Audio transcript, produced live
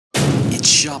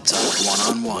Shop Talk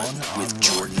One-on-One with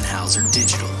Jordan Hauser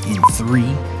Digital. In 3,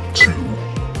 2,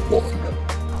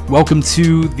 1. Welcome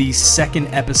to the second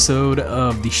episode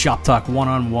of the Shop Talk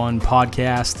One-on-One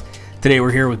podcast. Today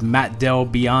we're here with Matt Del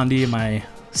Biondi. Am I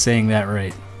saying that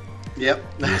right? Yep.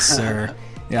 Yes, sir.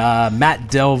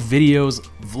 Matt Del videos,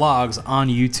 vlogs on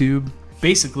YouTube.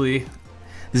 Basically,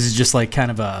 this is just like kind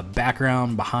of a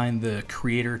background behind the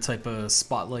creator type of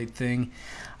spotlight thing.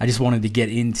 I just wanted to get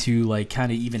into like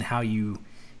kind of even how you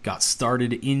got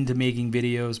started into making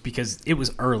videos because it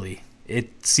was early.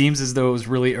 It seems as though it was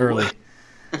really early.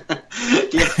 yeah,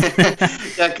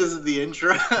 because of the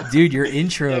intro. Dude, your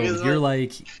intro, you're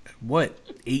like, what,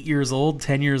 8 years old,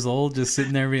 10 years old, just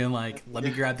sitting there being like, let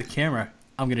me grab the camera.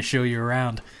 I'm going to show you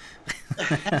around.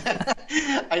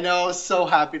 I know. I was so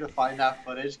happy to find that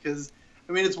footage because,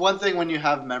 I mean, it's one thing when you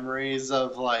have memories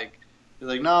of like, you're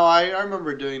like, no, I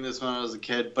remember doing this when I was a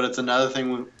kid, but it's another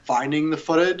thing when finding the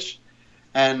footage.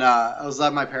 And I was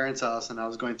at my parents' house and I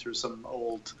was going through some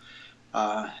old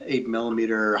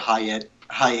 8mm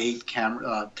high 8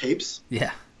 camera tapes.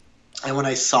 Yeah. And when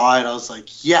I saw it, I was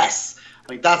like, yes,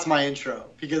 like that's my intro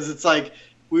because it's like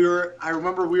I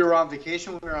remember we were on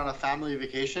vacation. We were on a family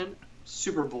vacation,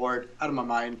 super bored, out of my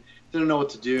mind, didn't know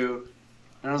what to do.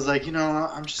 And I was like, you know,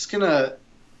 I'm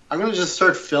gonna just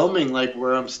start filming like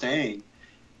where I'm staying.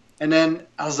 And then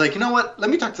I was like, you know what?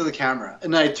 Let me talk to the camera.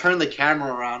 And I turned the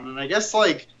camera around, and I guess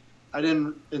like I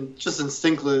didn't, and just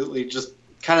instinctively, I just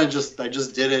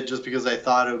did it just because I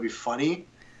thought it would be funny,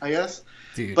 I guess.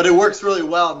 Dude. But it works really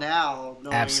well now.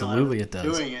 Knowing, Absolutely, it does.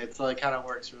 Doing it, so it kind of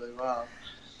works really well.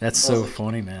 That's so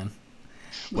funny, man.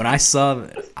 When I saw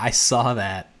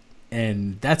that,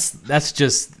 and that's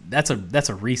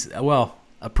a recent, well,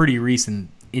 a pretty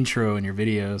recent intro in your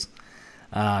videos.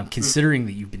 Considering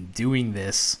that you've been doing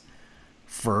this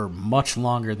for much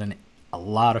longer than a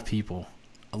lot of people.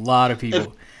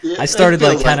 I started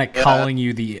like kind of calling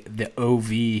you the OV,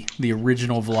 the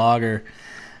original vlogger.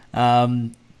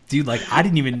 Dude, like I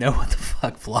didn't even know what the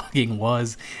fuck vlogging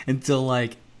was until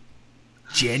like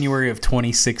January of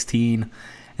 2016,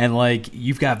 and like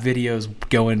you've got videos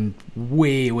going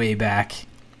way back.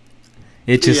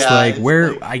 It's just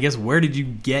where did you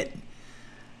get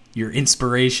your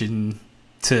inspiration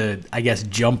to, I guess,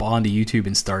 jump onto YouTube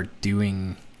and start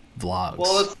doing vlogs?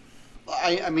 Well,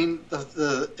 I mean,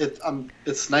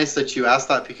 it's nice that you asked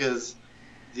that because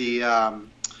the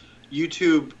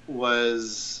YouTube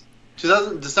was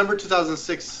December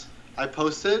 2006. I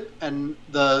posted, and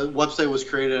the website was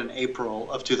created in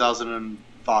April of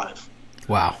 2005.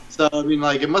 Wow. So I mean,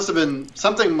 like, it must have been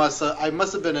I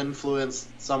must have been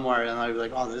influenced somewhere, and I'd be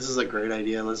like, oh, this is a great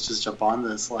idea. Let's just jump on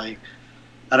this. Like,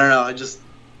 I don't know.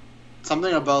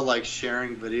 Something about like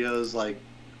sharing videos like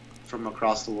from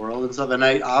across the world and stuff. And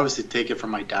I obviously take it from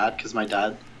my dad because my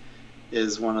dad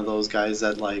is one of those guys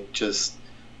that like just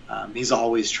he's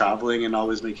always traveling and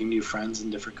always making new friends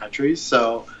in different countries.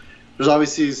 So there's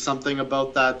obviously something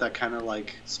about that kind of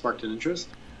like sparked an interest.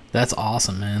 That's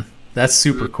awesome, man. That's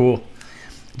super cool.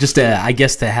 Just I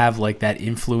guess to have like that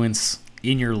influence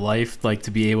in your life, like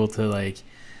to be able to like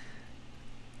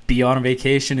be on a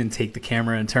vacation and take the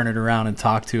camera and turn it around and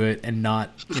talk to it and not,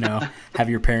 have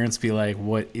your parents be like,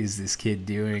 what is this kid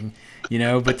doing?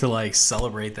 But to like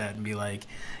celebrate that and be like,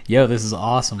 yo, this is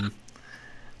awesome.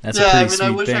 That's a pretty sweet thing.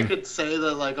 I wish I could say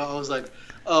that like I was like,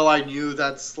 oh, I knew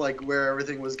that's like where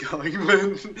everything was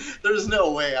going. There's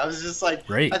no way. I was just like,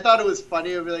 Great. I thought it was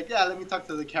funny. I'd be like, yeah, let me talk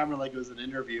to the camera like it was an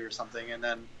interview or something. And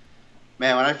then,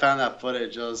 man, when I found that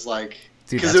footage, I was like,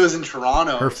 because it was in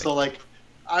Toronto. Perfect. So like,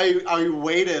 I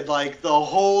waited like the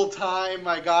whole time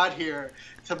I got here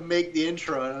to make the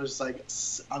intro, and I was like,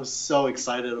 I was so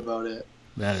excited about it.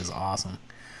 That is awesome.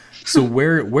 So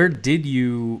where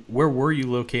were you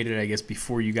located, I guess,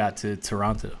 before you got to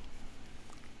Toronto?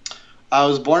 I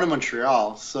was born in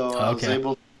Montreal, so Okay. I was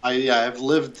able. I've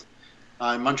lived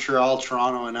in Montreal,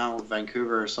 Toronto, and now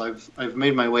Vancouver. So I've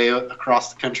made my way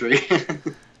across the country.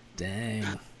 Dang,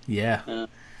 yeah.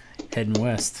 Heading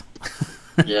west.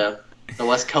 Yeah. The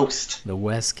West Coast. The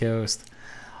West Coast.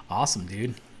 Awesome,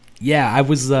 dude. Yeah, I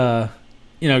was,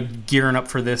 gearing up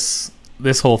for this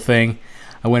whole thing.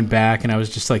 I went back and I was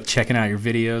just like checking out your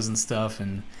videos and stuff,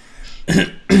 and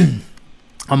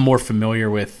I'm more familiar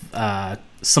with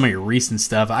some of your recent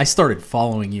stuff. I started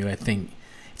following you, I think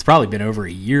it's probably been over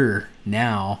a year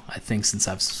now, I think, since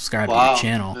I've subscribed to your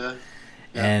channel. Yeah.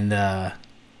 And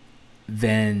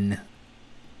then,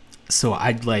 so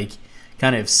I'd like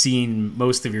kind of seen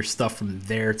most of your stuff from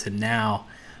there to now,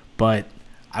 but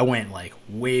I went like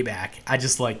way back. I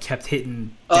just like kept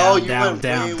hitting down.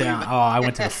 Oh, I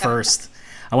went to the first.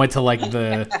 I went to like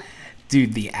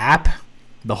the app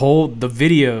the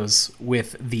videos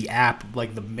with the app,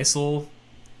 like the missile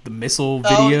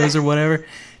videos or whatever.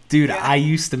 Dude, Yeah. I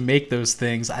used to make those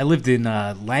things. I lived in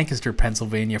Lancaster,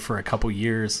 Pennsylvania for a couple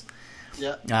years.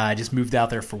 Yeah. I just moved out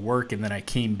there for work, and then I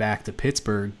came back to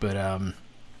Pittsburgh. But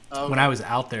when I was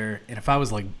out there, and if I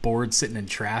was like bored sitting in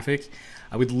traffic,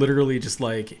 I would literally just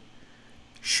like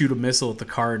shoot a missile at the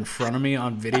car in front of me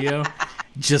on video,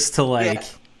 just to like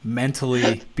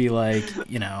mentally be like,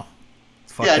 you know,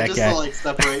 fuck that just guy. to like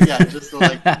separate. Yeah, just to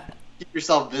like keep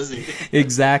yourself busy.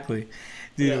 Exactly.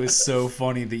 Dude, it was so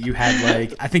funny that you had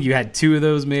like, I think you had 2 of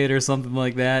those made or something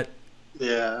like that.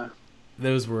 Yeah.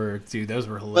 Those were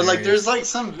hilarious. But like, there's like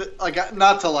some like,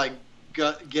 not to like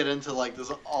get into like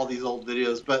all these old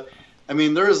videos, but I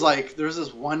mean, there's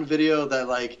this one video that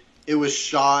like it was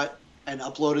shot and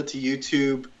uploaded to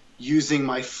YouTube using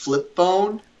my flip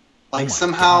phone. Like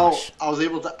somehow I was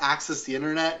able to access the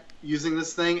internet using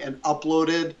this thing and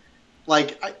uploaded.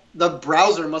 Like the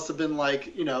browser must have been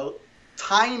like, you know,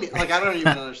 tiny. Like I don't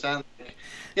even understand.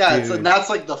 Yeah, and that's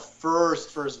like the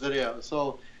first video.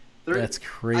 So that's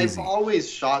crazy. I've always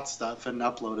shot stuff and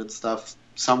uploaded stuff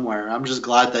somewhere. I'm just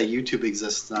glad that YouTube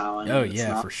exists now. And oh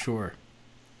yeah, for sure.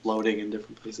 Floating in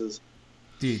different places.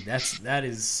 Dude, that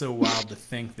is so wild to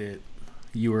think that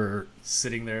you were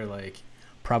sitting there like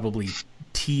probably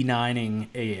T9ing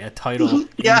a title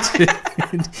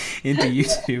into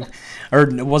YouTube, or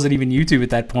it wasn't even YouTube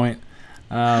at that point.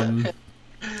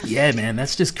 Yeah, man,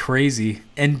 that's just crazy.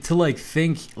 And to like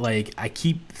think, like I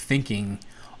keep thinking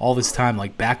all this time,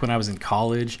 like back when I was in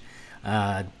college,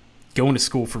 going to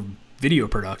school for video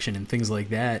production and things like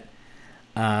that.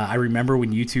 I remember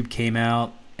when YouTube came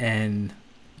out, and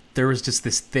there was just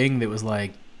this thing that was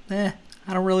like, I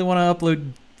don't really want to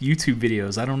upload YouTube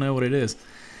videos. I don't know what it is.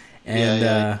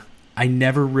 And I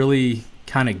never really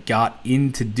kind of got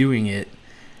into doing it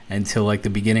until like the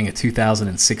beginning of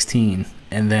 2016.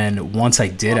 And then once I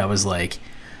did, I was like,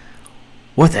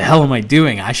 what the hell am I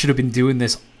doing? I should have been doing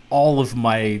this all of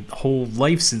my whole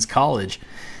life since college.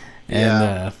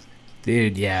 And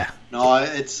dude, yeah. No,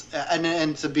 it's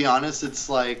and to be honest, it's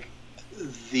like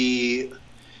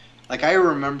I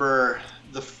remember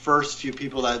the first few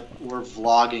people that were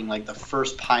vlogging, like the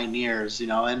first pioneers, you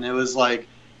know, and it was like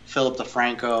Philip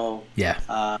DeFranco,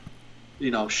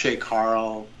 you know, Shay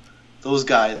Carl, those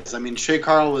guys. I mean, Shay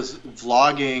Carl was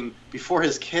vlogging before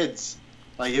his kids.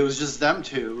 Like it was just them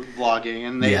two vlogging,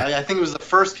 and I think it was the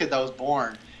first kid that was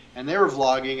born, and they were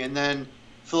vlogging. And then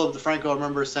Philip DeFranco, I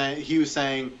remember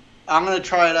saying, I'm gonna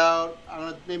try it out. I'm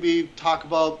gonna maybe talk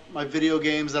about my video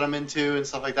games that I'm into and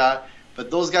stuff like that. But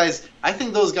those guys, I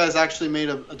think those guys actually made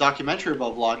a documentary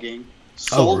about vlogging,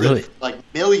 sold it for like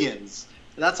millions.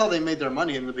 That's how they made their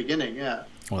money in the beginning. Yeah.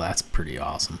 Well, that's pretty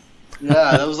awesome.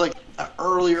 Yeah, that was like the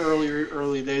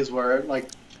early days where like,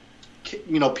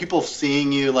 you know, people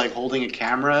seeing you like holding a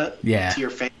camera to your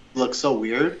face looks so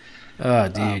weird. Oh,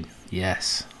 dude,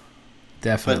 yes,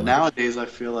 definitely. But nowadays, I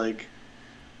feel like,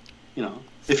 you know,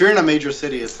 if you're in a major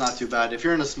city, it's not too bad. If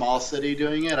you're in a small city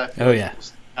doing it, I feel like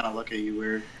people kind of look at you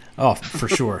weird. Oh, for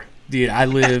sure, dude. I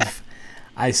live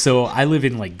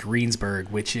in like Greensburg,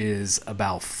 which is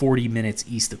about 40 minutes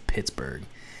east of Pittsburgh.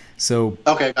 So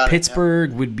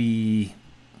Pittsburgh would be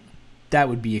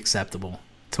acceptable.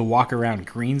 To walk around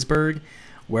Greensburg,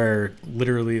 where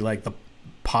literally like the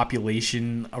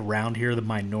population around here, the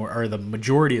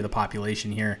majority of the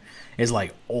population here is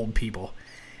like old people.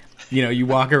 You know, you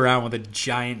walk around with a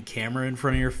giant camera in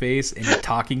front of your face and you're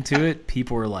talking to it.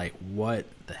 People are like, "What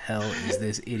the hell is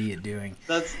this idiot doing?"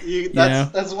 That's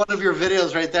one of your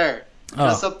videos right there.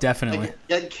 Definitely. Like,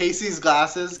 get Casey's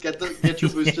glasses. Get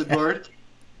your boosted board.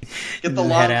 Get the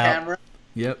long camera.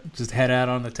 Yep, just head out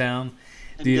on the town.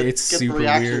 Dude, it's super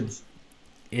weird.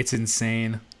 It's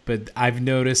insane. But I've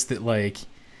noticed that, like,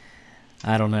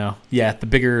 I don't know. Yeah, the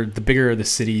bigger the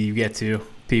city you get to,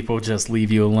 people just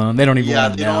leave you alone. They don't even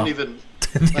want to know. Don't even.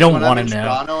 They don't want to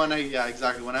know. Toronto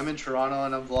exactly. When I'm in Toronto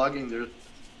and I'm vlogging,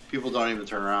 people don't even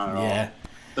turn around at all. Yeah.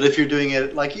 But if you're doing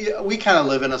it, like, we kind of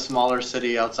live in a smaller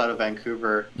city outside of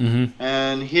Vancouver. Mm-hmm.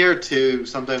 And here, too,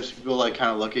 sometimes people, like, kind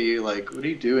of look at you like, what are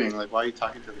you doing? Like, why are you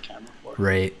talking to the camera for?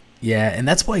 Right. Yeah, and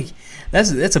that's why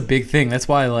that's a big thing. That's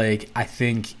why, like, I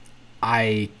think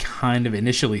I kind of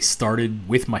initially started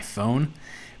with my phone,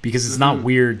 because it's not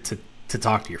weird to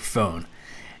talk to your phone.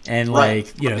 And,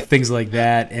 like, you know, things like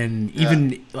that. And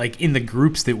even, like, in the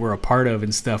groups that we're a part of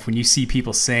and stuff, when you see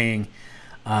people saying,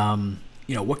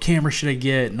 you know, what camera should I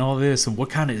get and all this, and what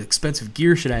kind of expensive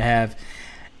gear should I have?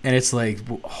 And it's like,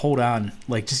 hold on,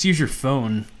 like, just use your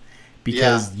phone,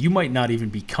 because you might not even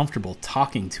be comfortable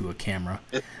talking to a camera.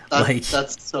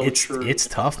 That's so true. It's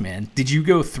tough, man. Did you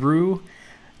go through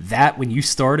that when you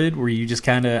started, were you just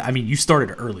kind of, I mean, you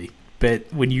started early,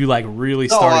 but when you like really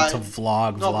started to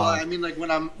vlog. But I mean, like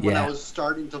when I was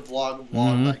starting to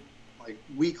vlog like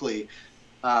weekly,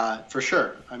 for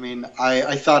sure. I mean,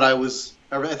 I thought I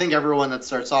think everyone that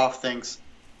starts off thinks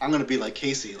I'm going to be like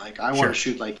Casey. Like I want to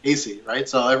shoot like Casey, right?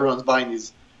 So everyone's buying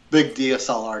these big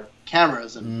DSLR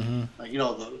cameras and like, you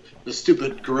know, the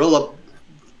stupid gorilla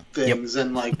things,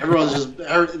 and like everyone's just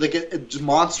like it's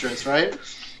monstrous, right?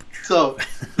 So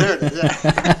there it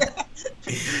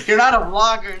is. You're not a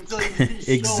vlogger until you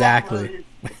exactly.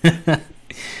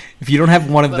 If you don't have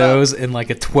one of those and like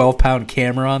a 12-pound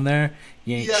camera on there,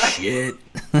 you ain't shit.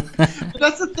 But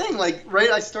that's the thing, like,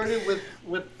 right? I started with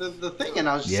the thing, and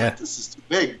I was just like, this is too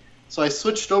big. So I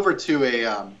switched over to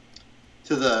a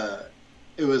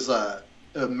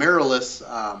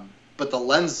mirrorless, but the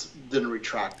lens didn't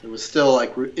retract. It was still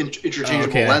like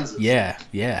interchangeable lenses. Yeah.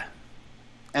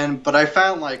 But I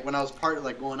found like when I was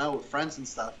going out with friends and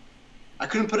stuff, I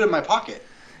couldn't put it in my pocket.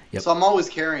 Yep. So I'm always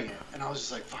carrying it, and I was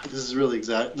just like, "Fuck, this is really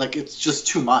like it's just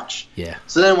too much." Yeah.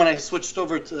 So then when I switched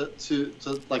over to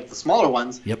like the smaller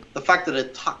ones, the fact that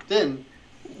it tucked in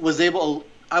I was able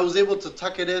to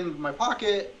tuck it in my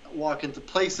pocket, walk into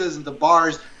places, into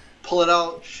bars, pull it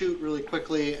out, shoot really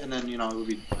quickly, and then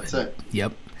that's it.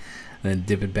 Yep. Then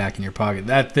dip it back in your pocket.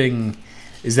 That thing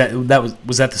was that the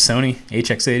Sony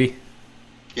HX80?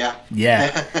 Yeah.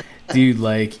 Yeah. Dude,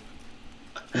 like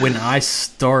when I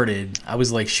started, I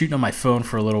was like shooting on my phone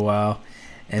for a little while,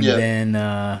 and then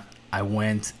I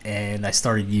went and I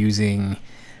started using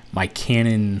my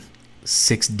Canon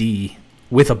 6D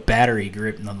with a battery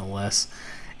grip nonetheless.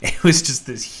 It was just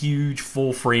this huge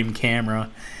full frame camera,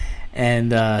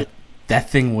 and that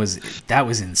thing was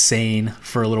insane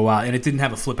for a little while, and it didn't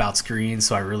have a flip out screen,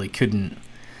 so I really couldn't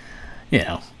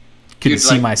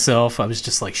see myself. I was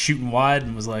just like shooting wide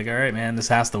and was like, all right, man, this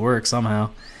has to work somehow.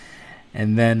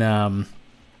 And then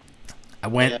I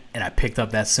went and I picked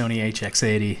up that Sony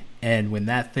HX80, and when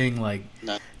that thing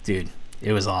dude,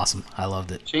 it was awesome. I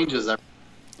loved it. Changes everything.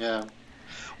 Yeah.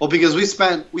 Well, because we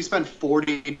spent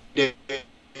 40 days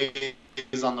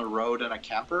on the road in a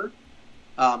camper,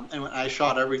 and I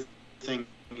shot everything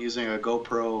using a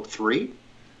GoPro 3.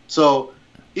 So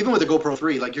even with the GoPro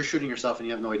 3, like you're shooting yourself and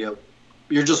you have no idea.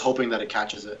 You're just hoping that it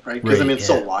catches it, right? Because it's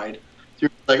so wide.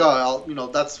 You're like,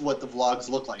 that's what the vlogs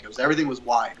look like. Everything was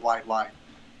wide.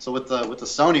 So with the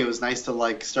Sony, it was nice to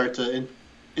like start to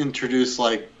introduce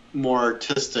like more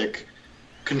artistic,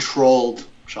 controlled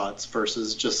shots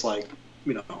versus just like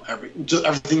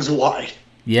everything's wide.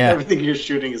 Yeah, everything you're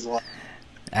shooting is wide.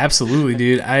 Absolutely,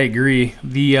 dude. I agree.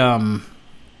 The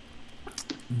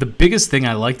biggest thing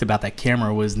I liked about that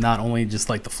camera was not only just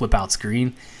like the flip out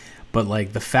screen, but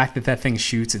like the fact that thing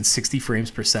shoots in 60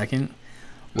 frames per second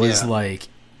was like,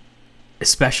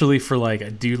 especially for like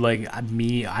a dude like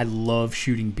me, I love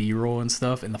shooting B-roll and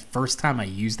stuff. And the first time I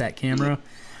used that camera,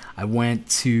 I went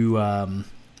to,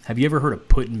 have you ever heard of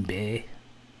Put-in Bay?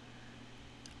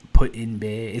 Put-in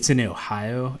Bay. It's in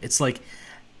Ohio. It's like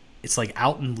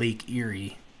out in Lake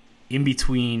Erie, in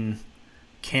between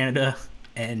Canada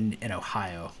and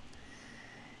Ohio.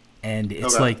 And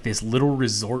it's like this little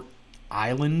resort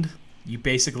island. You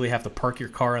basically have to park your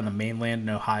car on the mainland in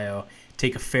Ohio,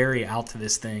 take a ferry out to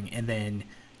this thing, and then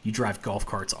you drive golf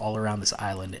carts all around this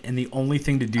island. And the only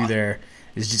thing to do there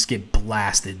is just get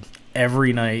blasted.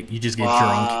 Every night you just get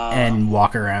drunk and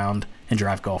walk around and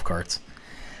drive golf carts.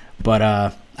 But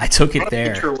I took it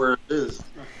there. Picture where it is.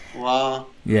 Wow.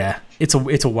 Yeah, it's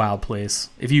a wild place.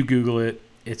 If you Google it,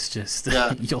 it's just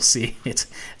you'll see it's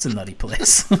a nutty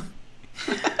place.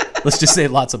 Let's just say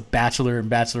lots of bachelor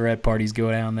and bachelorette parties go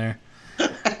down there.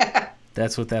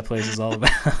 That's what that place is all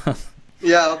about.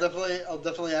 Yeah, I'll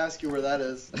definitely ask you where that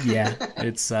is. Yeah,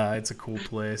 it's a cool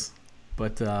place.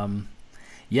 But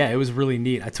yeah, it was really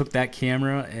neat. I took that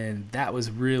camera, and that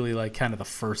was really like kind of the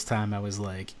first time I was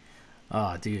like,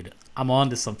 oh, dude, I'm on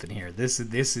to something here. This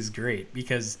is great,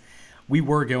 because we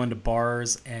were going to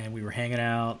bars and we were hanging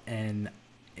out, and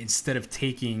instead of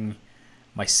taking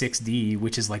my 6D,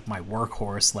 which is like my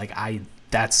workhorse, like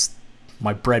that's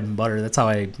my bread and butter. That's how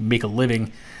I make a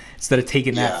living. Instead of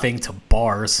taking that thing to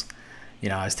bars,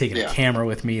 I was taking a camera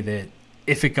with me that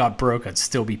if it got broke, I'd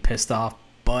still be pissed off,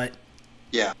 but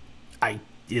I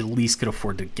at least could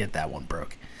afford to get that one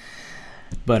broke.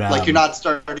 But like you're not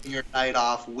starting your night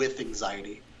off with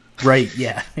anxiety. Right,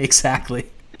 yeah, exactly.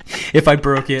 If I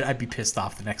broke it, I'd be pissed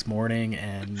off the next morning,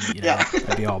 and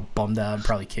I'd be all bummed out and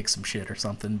probably kick some shit or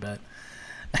something, but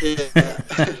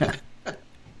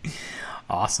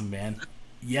awesome, man.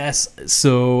 Yes,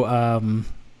 so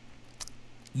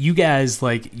you guys,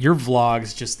 like your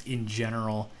vlogs just in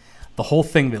general, the whole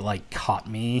thing that like caught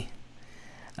me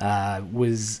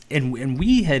was, and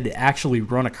we had actually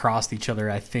run across each other,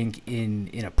 I think,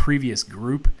 in a previous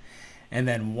group, and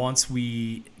then once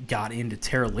we got into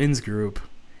Tara Lynn's group,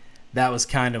 that was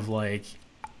kind of like,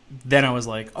 then I was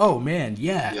like, oh man,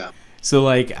 yeah. So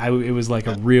like it was like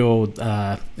a real,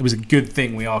 it was a good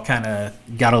thing we all kind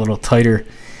of got a little tighter.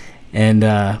 And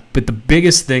but the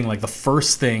biggest thing, like the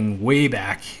first thing way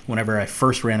back whenever I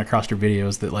first ran across your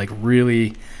videos that like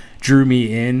really drew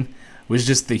me in was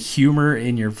just the humor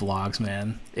in your vlogs,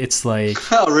 man. It's like,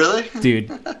 oh really,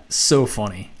 dude, so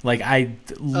funny. Like I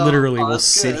literally will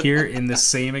sit here in the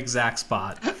same exact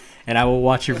spot and I will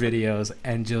watch your videos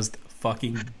and just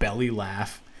fucking belly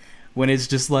laugh when it's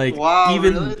just like, wow,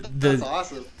 even really? That's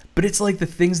awesome. But it's like the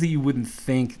things that you wouldn't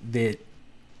think that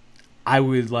I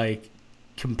would like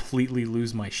completely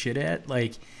lose my shit at,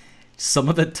 like some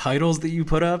of the titles that you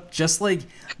put up, just like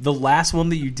the last one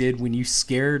that you did when you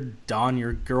scared Dawn,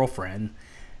 your girlfriend,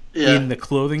 in the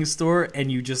clothing store,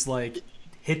 and you just like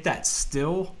hit that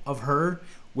still of her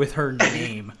with her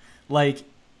name. Like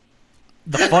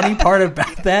the funny part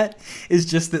about that is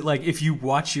just that like if you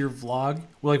watch your vlog,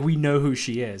 like we know who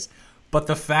she is, but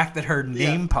the fact that her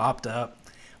name popped up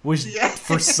was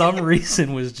for some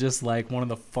reason was just like one of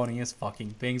the funniest fucking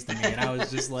things to me, and I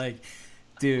was just like,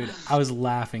 dude, I was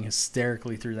laughing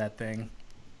hysterically through that thing.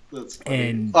 That's funny.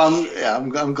 And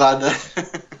I'm glad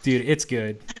that dude, it's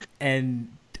good.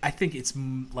 And I think it's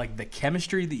like the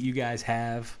chemistry that you guys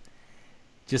have,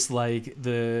 just like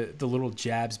the little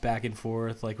jabs back and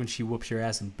forth, like when she whoops your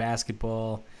ass in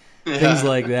basketball, things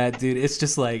like that, dude. It's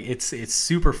just like it's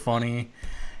super funny.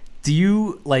 Do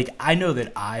you, like, I know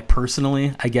that I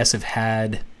personally, I guess, have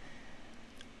had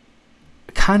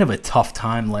kind of a tough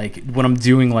time, like, when I'm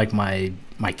doing, like, my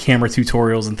camera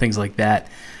tutorials and things like that,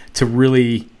 to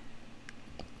really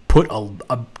put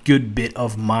a good bit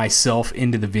of myself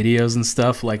into the videos and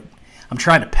stuff. Like, I'm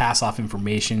trying to pass off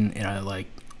information in a, like,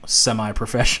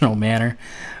 semi-professional manner,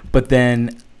 but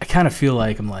then I kind of feel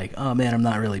like I'm like, oh, man, I'm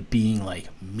not really being, like,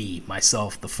 me,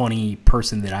 myself, the funny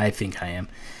person that I think I am.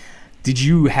 Did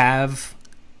you have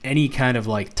any kind of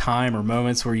like time or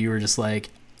moments where you were just like,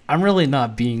 I'm really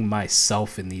not being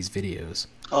myself in these videos?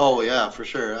 Oh yeah, for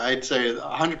sure. I'd say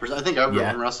 100%. I think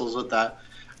everyone wrestles with that.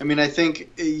 I mean, I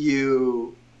think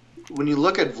when you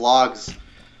look at vlogs,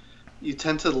 you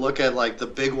tend to look at like the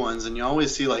big ones, and you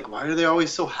always see like, why are they always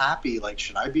so happy? Like,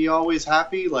 should I be always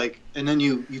happy? Like, and then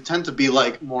you tend to be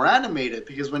like more animated,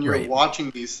 because when you're watching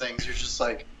these things, you're just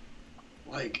like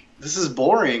this is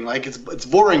boring. Like it's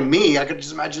boring me. I could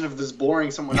just imagine if this is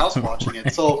boring someone else watching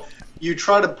it. So you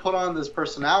try to put on this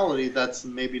personality that's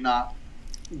maybe not,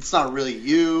 it's not really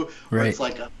you, or it's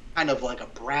like a kind of like a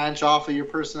branch off of your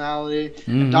personality.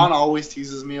 And Dawn always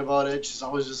teases me about it. She's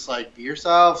always just like, be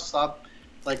yourself, stop,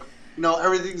 like, you know,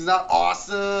 everything's not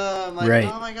awesome. Like,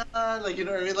 oh my god, like, you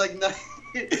know what I mean? Like, no,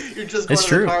 you're just going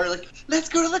to the car, like, let's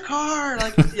go to the car.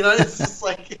 Like, you know, it's just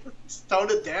like, just tone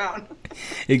it down.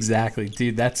 Exactly,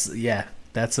 dude. That's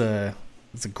a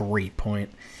great point,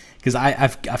 because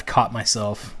I've caught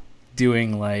myself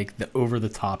doing like the over the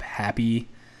top happy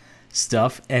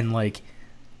stuff, and like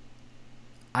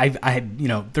I you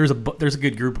know, there's a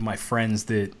good group of my friends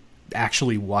that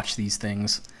actually watch these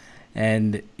things,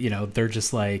 and you know, they're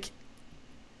just like,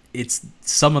 it's,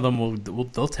 some of them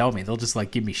they'll tell me, they'll just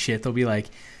like give me shit. They'll be like,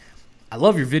 I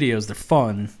love your videos, they're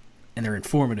fun and they're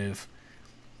informative,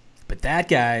 but that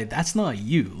guy, that's not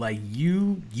you. Like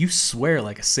you swear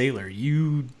like a sailor.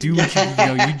 You do what you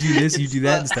know, you do this, you do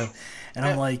that and stuff. And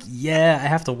I'm like, yeah, I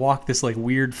have to walk this like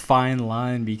weird fine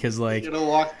line, because like, you're gonna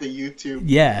walk the YouTube.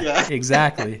 Yeah.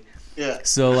 Exactly. Yeah.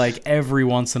 So like every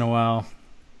once in a while,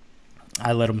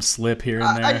 I let them slip here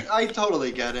and there. I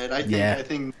totally get it. I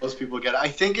think most people get it. I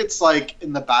think it's like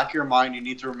in the back of your mind, you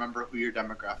need to remember who your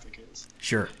demographic is.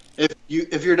 Sure.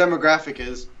 If your demographic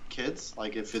is kids,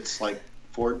 like if it's like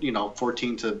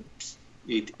 14 to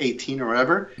 18 or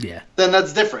whatever, then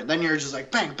that's different. Then you're just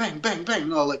like bang, bang, bang, bang,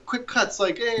 like quick cuts,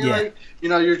 like, hey, like, you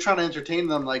know, you're trying to entertain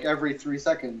them like every 3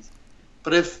 seconds.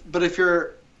 But if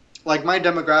you're like, my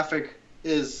demographic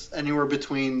is anywhere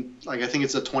between, like, I think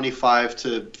it's a 25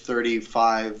 to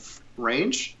 35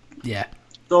 range. Yeah.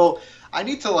 So I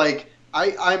need to, like,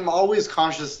 I'm always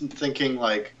conscious and thinking,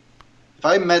 like, if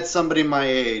I met somebody my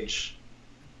age,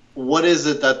 what is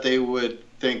it that they would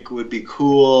think would be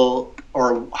cool,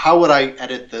 or how would I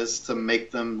edit this to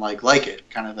make them like it,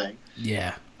 kind of thing.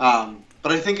 Yeah.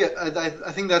 But I think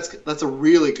that's a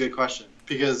really good question,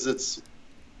 because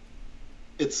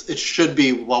it should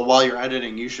be, while you're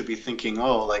editing, you should be thinking,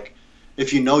 oh, like,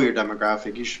 if you know your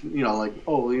demographic, you should, you know, like,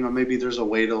 oh, you know, maybe there's a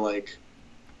way to, like,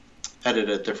 edit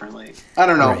it differently. I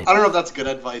don't know. Right. I don't know if that's good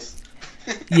advice.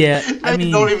 Yeah, I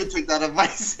mean, don't even take that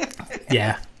advice.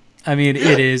 yeah, I mean,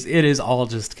 it is all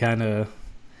just kind of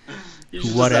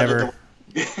whatever.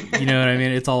 You know what I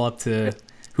mean? It's all up to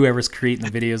whoever's creating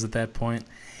the videos at that point.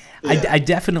 Yeah. I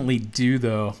definitely do,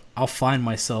 though. I'll find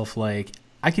myself like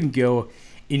I can go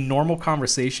in normal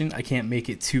conversation. I can't make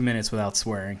it 2 minutes without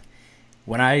swearing.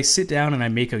 When I sit down and I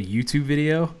make a YouTube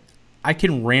video, I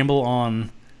can ramble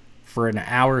on for an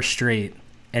hour straight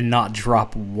and not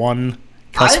drop one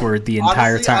cuss word the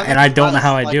entire time. And I don't know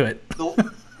how I do it.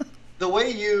 The way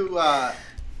you, I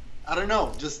don't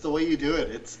know, just the way you do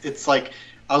it. It's like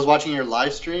I was watching your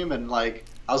live stream and like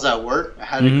I was at work. I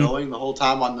had it going the whole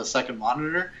time on the second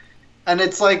monitor. And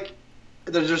it's like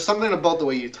there's just something about the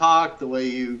way you talk, the way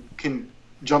you can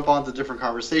jump onto different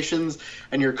conversations,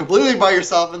 and you're completely by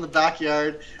yourself in the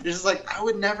backyard. You're just like, I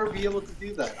would never be able to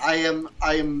do that. I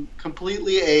am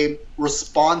completely a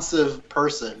responsive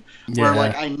person where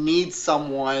like I need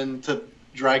someone to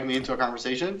drag me into a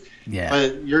conversation. Yeah.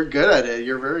 But you're good at it.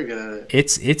 You're very good at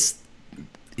it.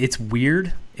 It's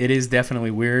weird. It is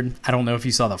definitely weird. I don't know if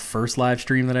you saw the first live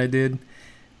stream that I did.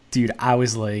 Dude, I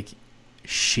was like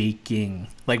shaking.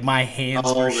 Like my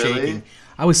hands were shaking. Really?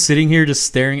 I was sitting here just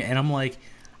staring, and I'm like,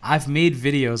 I've made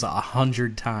videos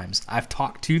 100 times. I've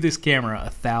talked to this camera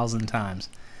 1,000 times.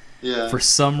 Yeah. For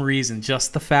some reason,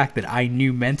 just the fact that I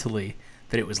knew mentally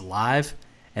that it was live,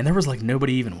 and there was like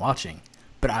nobody even watching,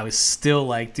 but I was still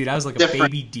like, dude, I was like a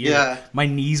baby deer. Yeah. My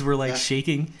knees were like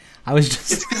shaking. I was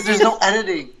just. It's because there's no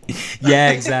editing.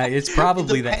 Yeah, exactly. It's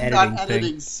probably the editing on thing.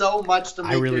 Editing so much to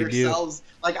make yourselves.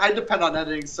 Like I depend on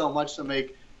editing so much to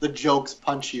make the jokes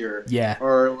punchier. Yeah.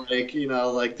 Or like, you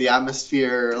know, like the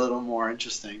atmosphere a little more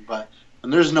interesting. But when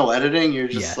there's no editing, you're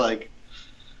just like,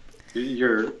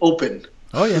 you're open.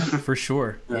 Oh yeah, for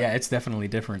sure. Yeah, it's definitely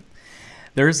different.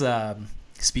 There's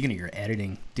speaking of your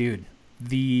editing, dude,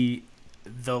 the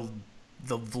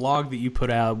vlog that you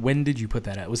put out, when did you put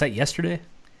that out? Was that yesterday?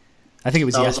 I think it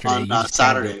was yesterday. On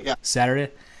Saturday. Yeah.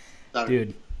 Saturday?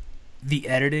 Dude, the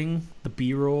editing, the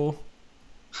B-roll,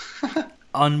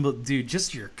 dude,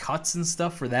 just your cuts and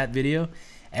stuff for that video,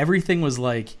 everything was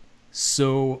like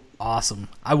so awesome.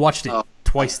 I watched it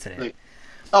twice today.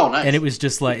 Oh, nice. And it was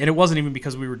just like, and it wasn't even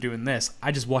because we were doing this.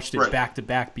 I just watched it back to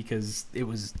back because it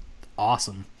was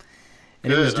awesome.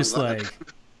 And it was just like,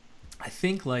 I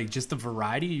think like just the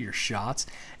variety of your shots,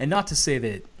 and not to say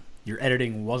that your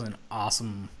editing wasn't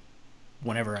awesome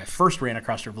whenever I first ran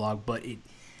across your vlog, but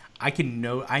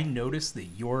I noticed that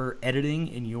your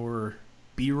editing and your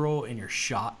B-roll and your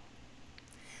shot,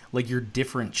 like your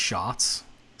different shots,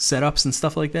 setups and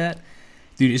stuff like that,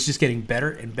 dude, it's just getting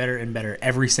better and better and better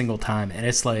every single time. And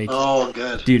it's like, oh,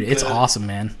 good, dude, it's awesome,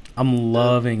 man. I'm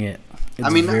loving it. It's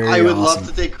I mean, I would love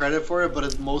to take credit for it, but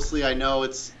it's mostly, I know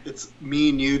it's me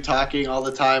and you talking all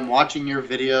the time, watching your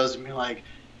videos and being like,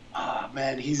 oh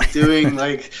man, he's doing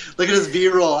like, look at his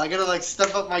B-roll. I gotta like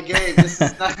step up my game. This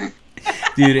is not.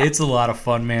 Dude, it's a lot of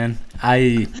fun, man.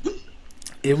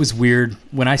 It was weird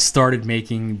when I started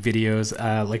making videos.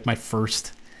 Like my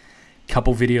first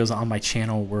couple videos on my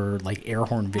channel were like air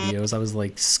horn videos. I was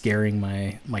like scaring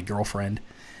my girlfriend,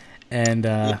 and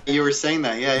you were saying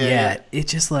that, yeah. It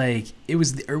just like it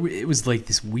was like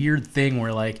this weird thing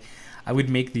where like I would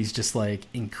make these just like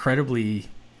incredibly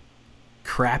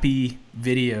crappy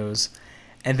videos,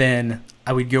 and then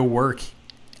I would go work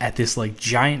at this like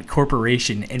giant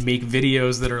corporation and make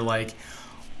videos that are like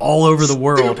all over the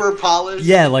world, super polished,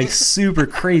 yeah, like super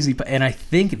crazy. And I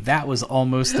think that was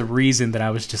almost the reason that I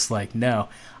was just like, no,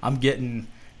 I'm getting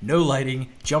no lighting,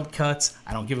 jump cuts,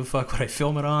 I don't give a fuck what I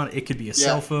film it on. It could be a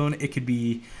cell phone, it could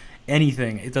be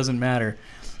anything, it doesn't matter.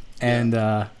 And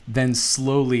then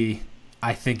slowly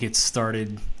I think it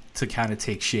started to kind of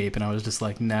take shape, and I was just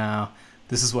like, no,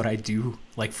 this is what I do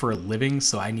like for a living,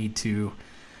 so I need to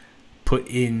put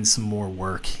in some more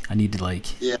work. I need to like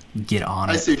get on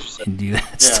it and do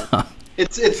that stuff.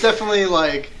 It's definitely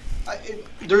like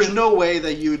there's no way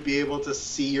that you would be able to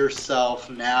see yourself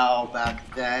now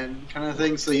back then kind of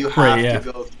thing. So you have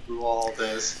to go through all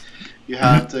this. You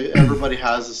have to. Everybody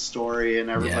has a story, and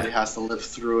everybody has to live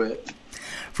through it.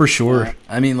 For sure.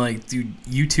 I mean, like, dude,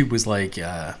 YouTube was like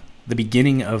the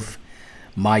beginning of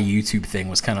my YouTube thing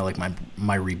was kind of like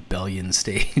my rebellion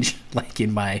stage, like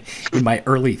in my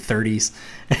early 30s.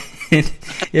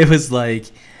 It was like,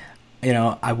 you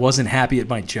know, I wasn't happy at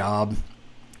my job.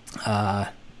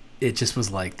 It just was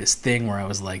like this thing where I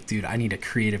was like, dude, I need a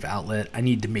creative outlet. I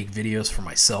need to make videos for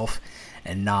myself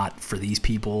and not for these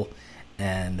people.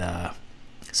 And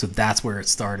so that's where it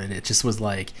started. It just was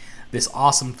like this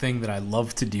awesome thing that I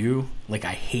loved to do. Like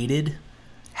I hated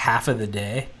half of the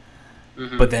day.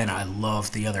 but then I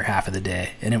loved the other half of the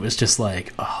day, and it was just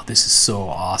like, oh, this is so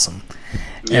awesome.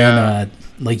 Yeah. And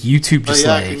like YouTube just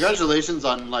like, congratulations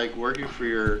on like working for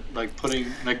your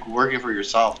working for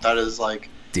yourself. That is like,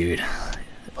 dude,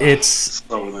 it's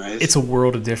so nice. It's a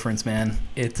world of difference, man.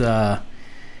 It's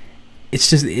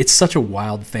such a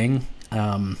wild thing.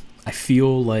 I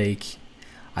feel like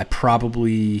I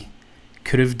probably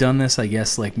could have done this, I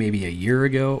guess, like maybe a year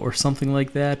ago or something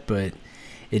like that, but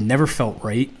it never felt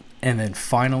right. And then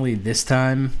finally this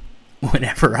time,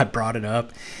 whenever I brought it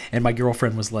up, and my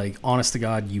girlfriend was like, honest to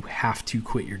God, you have to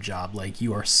quit your job. Like,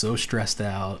 you are so stressed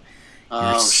out.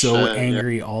 You're so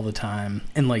angry all the time.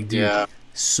 And like, dude,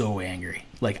 so angry.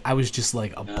 Like, I was just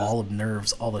like a ball of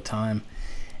nerves all the time.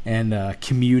 And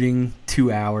commuting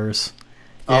 2 hours.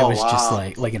 It was just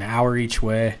like an hour each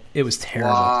way. It was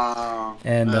terrible. Wow.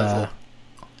 And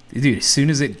dude, as soon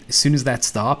as that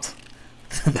stopped,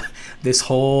 this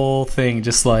whole thing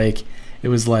just like, it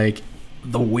was like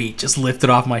the weight just lifted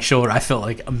off my shoulder. I felt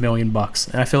like $1 million,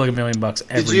 and I feel like $1 million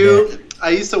every day. I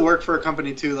used to work for a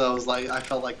company too that was like, I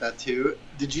felt like that too.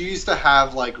 Did you used to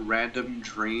have like random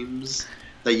dreams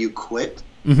that you quit?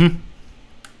 Mm-hmm.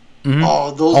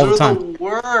 Oh, those all were the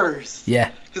worst.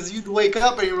 Yeah. Because you'd wake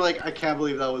up and you were like, I can't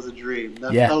believe that was a dream.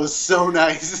 That was so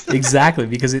nice. Exactly,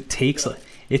 because it takes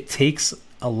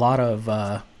a lot of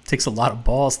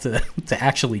balls to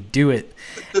actually do it.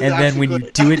 And then when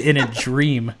you do it in a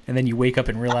dream and then you wake up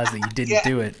and realize that you didn't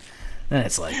do it, then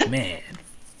it's like, man,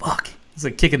 fuck. It's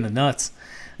like kicking the nuts.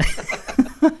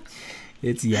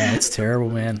 It's terrible,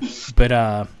 man. But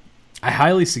I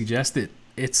highly suggest it.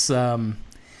 It's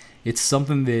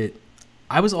something that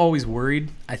I was always worried.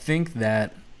 I think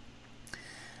that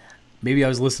maybe I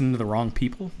was listening to the wrong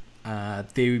people. I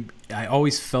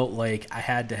always felt like I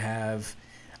had to have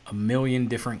 1 million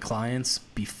different clients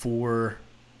before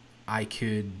I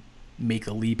could make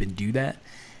a leap and do that.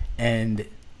 And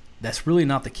that's really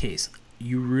not the case.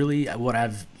 You really, what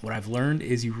I've learned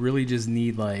is you really just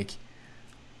need like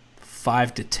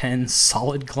 5 to 10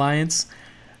 solid clients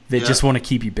that just want to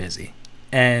keep you busy.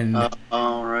 And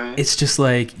it's just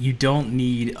like, you don't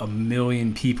need 1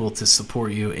 million people to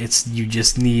support you. You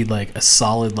just need like a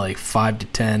solid like 5 to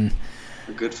 10.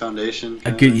 A good foundation.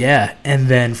 And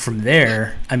then from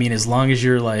there, I mean, as long as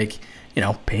you're like,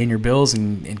 paying your bills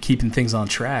and keeping things on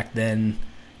track, then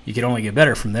you can only get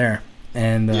better from there.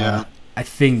 And I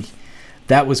think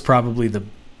that was probably the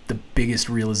biggest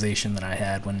realization that I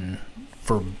had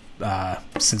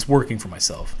since working for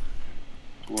myself.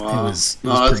 Wow. It was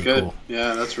that's pretty good. cool.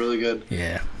 Yeah, that's really good.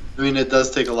 Yeah. I mean, it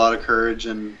does take a lot of courage,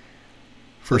 and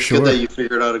for it's sure good that you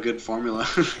figured out a good formula.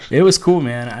 It was cool,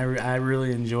 man. I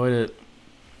really enjoyed it.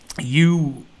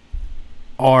 You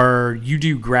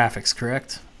do graphics,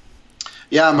 correct?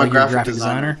 Yeah, I'm a graphic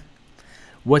designer.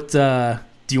 What do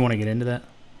you want to get into that?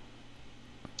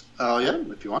 Oh yeah,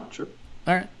 if you want, sure.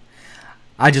 All right.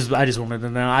 I just wanted to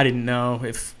know. I didn't know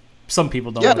if some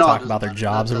people don't want to talk about their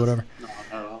jobs or whatever. No, not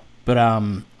at all. But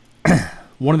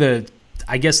one of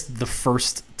the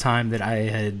first time that I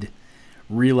had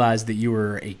realized that you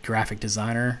were a graphic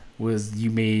designer was you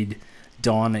made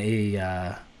Dawn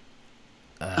a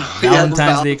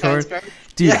Valentine's Day card.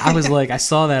 Dude, I was like, I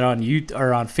saw that on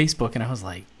on Facebook, and I was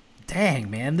like,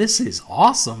 dang, man, this is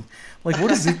awesome. Like,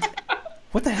 what is it?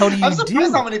 What the hell do you do? I'm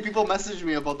surprised how many people messaged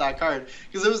me about that card,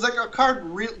 because it was like a card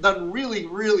done really,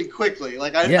 really quickly.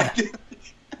 Like,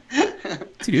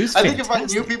 Dude, it was I think if I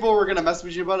knew people were gonna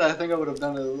message me about it, I think I would have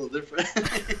done it a little different.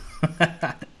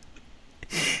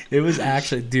 It was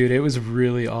actually, dude, it was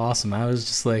really awesome. I was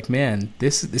just like, man,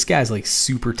 this guy's like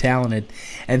super talented.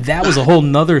 And that was a whole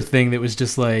nother thing that was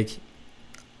just like,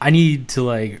 I need to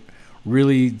like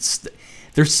really,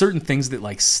 there's certain things that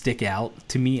like stick out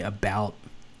to me about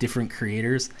different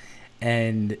creators,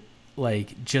 and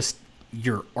like just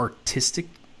your artistic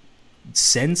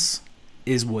sense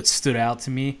is what stood out to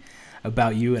me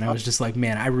about you. And I was just like,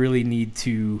 man, I need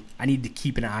to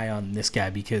keep an eye on this guy,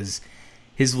 because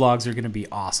his vlogs are going to be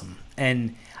awesome.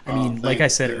 And I mean, like I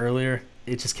said earlier,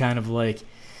 it's just kind of like,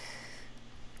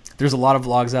 there's a lot of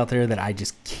vlogs out there that I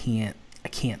just can't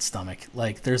stomach.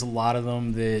 Like, there's a lot of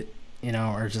them that,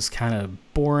 are just kind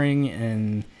of boring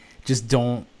and just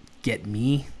don't get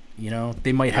me.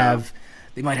 They might have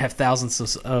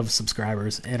thousands of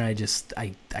subscribers, and I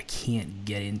can't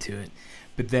get into it.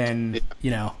 But then,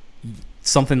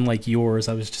 something like yours,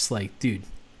 I was just like, dude,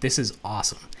 this is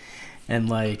awesome. And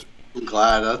like, I'm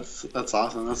glad. That's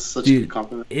awesome. That's such a good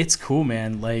compliment. It's cool,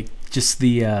 man. Like, just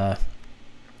the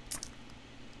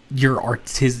your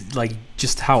like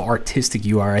just how artistic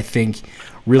you are, I think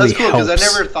really helps. That's cool,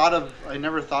 because I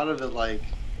never thought of it like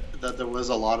that there was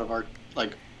a lot of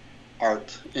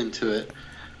art into it.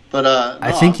 But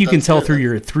I no, think you can that's tell good.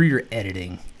 through your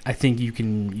editing. I think you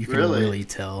can Really? really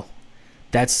tell.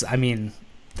 That's how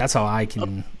I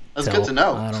can That's tell. good to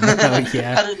know. I don't know. I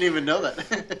Yeah, didn't even know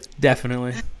that.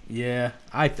 definitely. Yeah,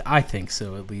 I think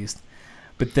so at least.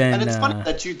 But then And it's funny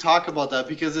that you talk about that,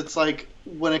 because it's like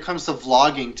when it comes to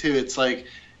vlogging too, it's like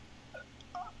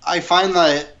I find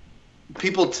that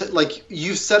people like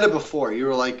you said it before. You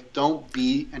were like, don't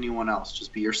be anyone else,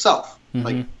 just be yourself. Mhm.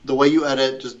 Like the way you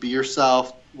edit, just be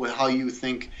yourself with how you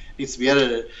think needs to be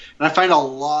edited. And I find a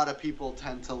lot of people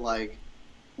tend to like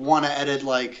want to edit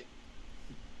like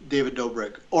David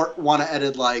Dobrik, or want to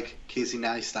edit like Casey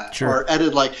Neistat, Sure. or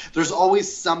edit like there's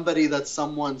always somebody that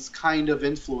someone's kind of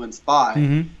influenced by.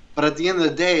 Mhm. But at the end of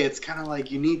the day, it's kind of like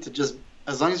you need to just,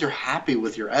 as long as you're happy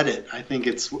with your edit, I think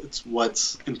it's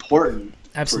what's important.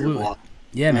 Absolutely. For your vlog.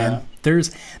 Yeah, man.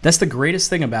 That's the greatest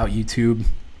thing about YouTube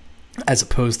as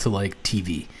opposed to like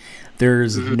TV.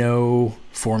 There's no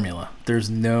formula. There's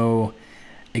no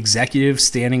executive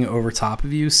standing over top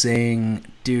of you saying,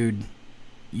 dude,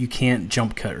 you can't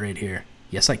jump cut right here.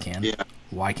 Yes, I can. Yeah.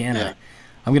 Why can't Yeah.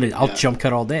 I'll Yeah. jump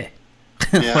cut all day.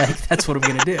 Yeah. Like, that's what I'm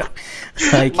going to do.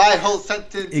 Like, My whole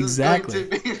sentence exactly. is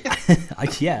going to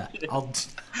be... yeah,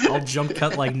 I'll jump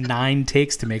cut like 9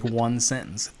 takes to make one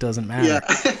sentence. It doesn't matter.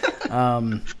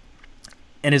 Yeah.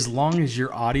 And as long as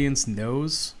your audience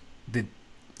knows that,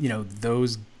 you know,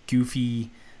 those goofy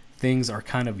things are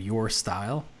kind of your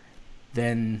style,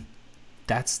 then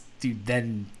that's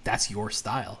your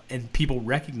style, and people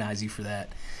recognize you for that.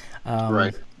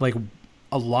 Right. Like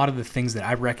a lot of the things that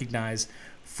I recognize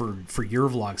for your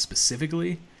vlog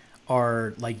specifically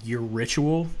are like your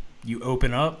ritual. You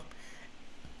open up,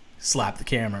 slap the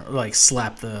camera, or like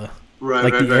slap the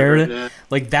air. Yeah.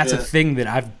 Like that's a Yeah. thing that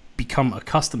I've become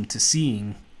accustomed to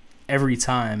seeing every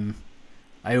time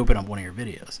I open up one of your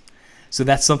videos. So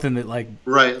that's something that like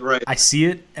Right. I see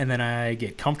it and then I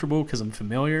get comfortable because I'm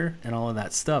familiar and all of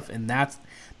that stuff. And that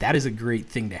is a great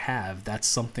thing to have. That's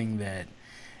something that,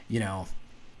 you know,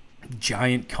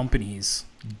 giant companies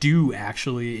do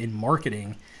actually in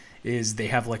marketing, is they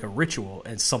have like a ritual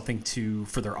and something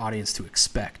for their audience to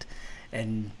expect.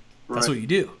 And that's what you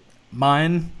do.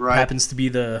 Mine happens to be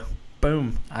the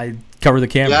boom, I cover the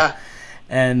camera. Yeah.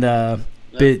 And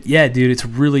but yeah, dude, it's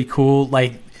really cool.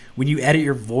 Like when you edit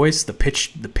your voice, the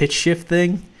pitch shift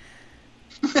thing,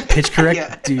 pitch correct,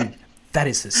 Yeah. dude, that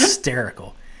is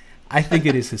hysterical. I think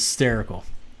it is hysterical.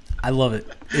 I love it.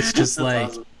 It's just like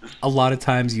awesome. A lot of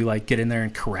times you like get in there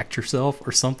and correct yourself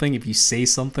or something if you say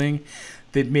something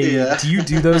that maybe do you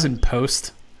do those in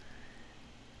post?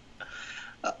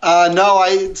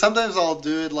 No, sometimes I'll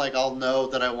do it like I'll know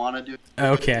that I want to do it.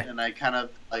 Okay. And I kind of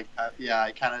like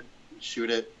I kind of shoot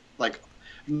it like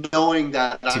knowing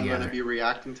that I'm going to be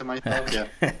reacting to myself.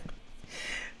 Yeah.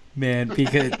 Man,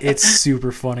 because it's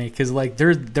super funny because like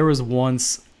there was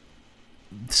once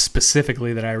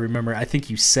specifically that I remember, I think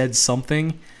you said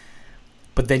something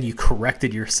but then you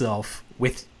corrected yourself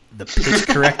with the pitch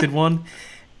corrected one,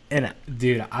 and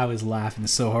dude, I was laughing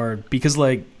so hard because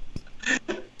like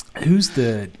who's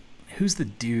the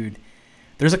dude?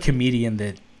 There's a comedian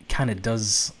that kind of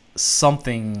does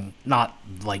something not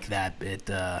like that, but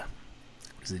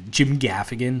is it Jim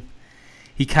Gaffigan?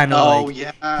 He kind of he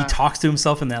talks to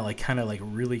himself in that like kind of like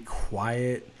really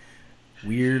quiet,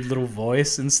 weird little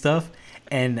voice and stuff.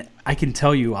 And I can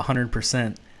tell you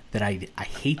 100% that I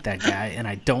hate that guy and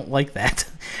I don't like that.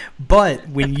 But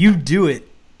when you do it,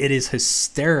 it is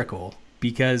hysterical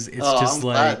because it's just I'm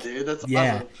like, glad, dude. That's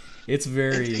yeah, awesome. it's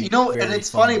very, and it's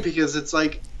funny because it's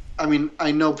like, I mean,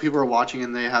 I know people are watching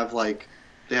and they have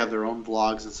their own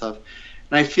vlogs and stuff.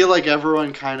 And I feel like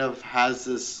everyone kind of has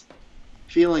this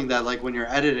feeling that like when you're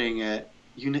editing it,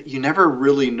 you never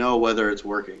really know whether it's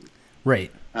working.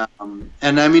 Right.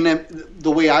 And I mean,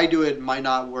 the way I do it might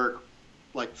not work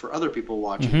like for other people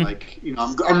watching. Mhm. Like, you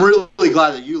know, I'm really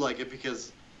glad that you like it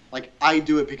because like I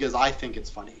do it because I think it's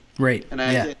funny. Right. And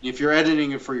if you're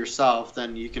editing it for yourself,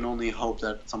 then you can only hope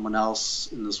that someone else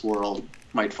in this world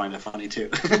might find it funny too.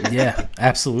 Yeah,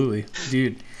 absolutely,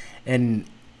 dude. And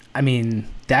I mean,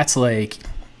 that's like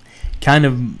kind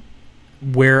of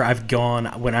where I've gone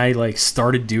when I like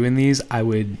started doing these. I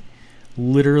would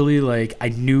literally like I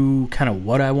knew kind of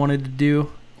what I wanted to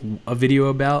do a video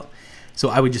about, so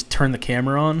I would just turn the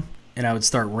camera on and I would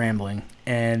start rambling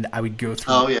and I would go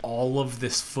through all of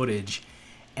this footage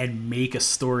and make a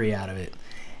story out of it.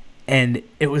 And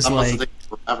it was like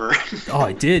forever. Oh,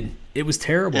 I did. It was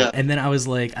terrible. Yeah. And then I was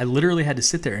like, I literally had to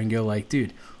sit there and go like,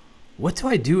 dude, what do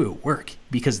I do at work?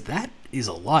 Because that is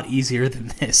a lot easier than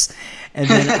this. And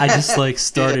then I just like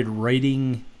started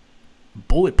writing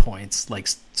bullet points, like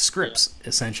scripts,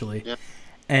 essentially. Yeah.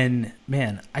 And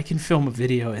man, I can film a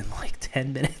video in like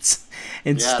 10 minutes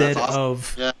instead that's awesome.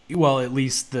 of, Yeah. well, at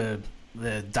least the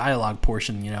dialogue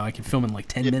portion, you know, I can film in like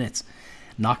 10 minutes,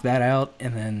 knock that out,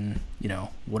 and then, you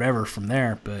know, whatever from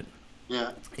there. But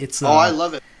yeah, it's I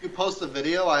love it. If you post a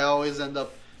video, I always end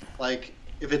up like,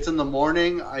 if it's in the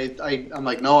morning, I'm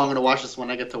like, no, I'm gonna watch this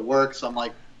when I get to work. So I'm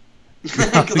like,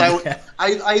 because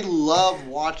I love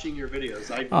watching your videos.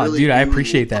 Dude, I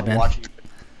appreciate that, man.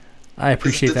 I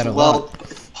appreciate that a lot.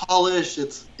 It's polished,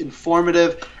 it's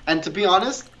informative, and to be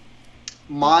honest,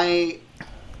 when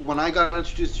I got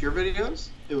introduced to your videos,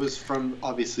 it was from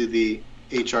obviously the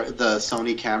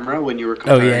Sony camera when you were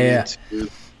comparing it to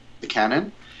the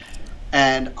Canon.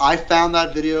 And I found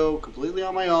that video completely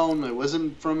on my own. It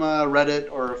wasn't from a Reddit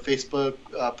or a Facebook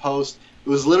post. It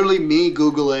was literally me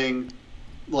Googling,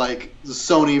 like, the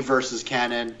Sony versus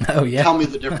Canon. Oh, yeah. Tell me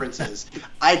the differences.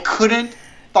 I couldn't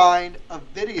find a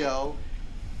video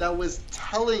that was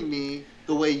telling me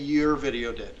the way your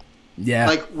video did. Yeah.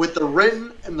 Like, with the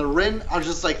written, I was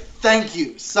just like, thank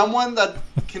you. Someone that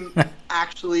can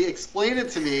actually explain it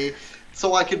to me,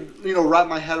 so I could, you know, wrap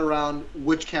my head around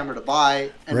which camera to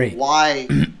buy and why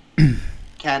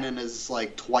Canon is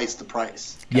like twice the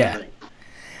price. Yeah.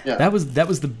 That was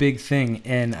the big thing,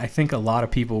 and I think a lot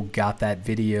of people got that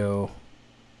video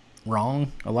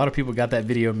wrong. A lot of people got that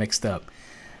video mixed up.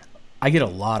 I get a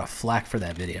lot of flack for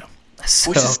that video.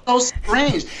 Which is so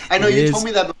strange. I know you told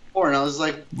me that before, and I was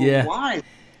like, well, why?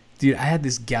 Dude, I had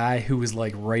this guy who was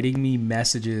like writing me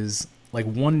messages, like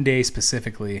one day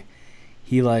specifically.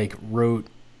 He like wrote,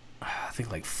 I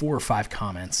think like 4 or 5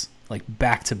 comments, like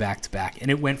back to back to back. And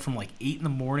it went from like 8 in the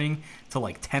morning to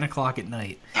like 10 o'clock at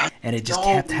night. And it just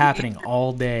kept happening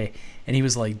all day. And he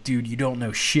was like, dude, you don't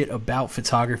know shit about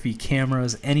photography,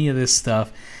 cameras, any of this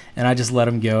stuff. And I just let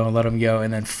him go and let him go.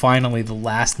 And then finally the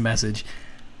last message,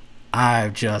 I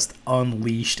just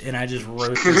unleashed. And I just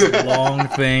wrote this long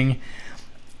thing,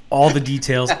 all the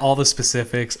details, all the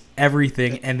specifics,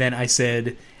 everything. And then I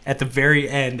said, at the very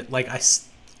end, like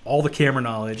all the camera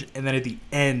knowledge, and then at the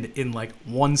end, in like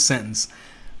one sentence,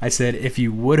 I said, if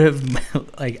you would have,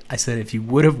 if you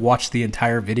would have watched the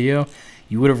entire video,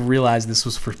 you would have realized this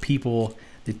was for people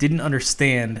that didn't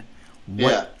understand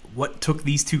what took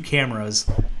these 2 cameras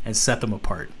and set them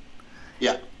apart.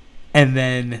 Yeah. And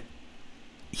then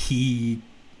I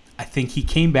think he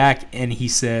came back and he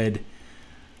said,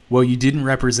 well, you didn't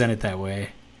represent it that way.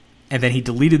 And then he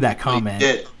deleted that comment.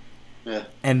 He did. Yeah.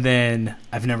 And then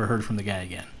I've never heard from the guy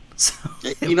again. So,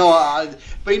 you know,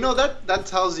 but you know that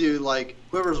tells you, like,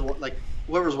 whoever's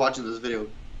watching this video,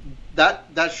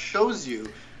 that shows you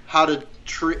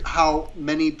how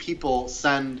many people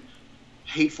send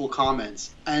hateful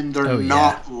comments, and they're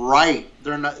not right.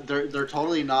 They're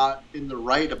totally not in the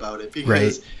right about it,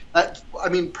 because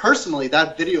personally,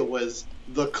 that video was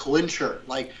the clincher.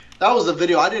 Like, that was a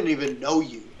video I didn't even know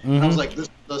you. I was like, this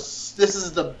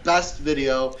is the best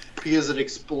video because it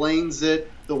explains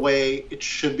it the way it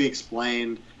should be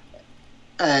explained,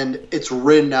 and it's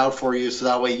written out for you, so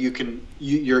that way you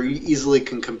easily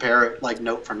can compare it, like,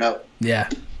 note for note. Yeah.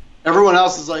 Everyone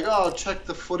else is like, oh, check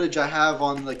the footage I have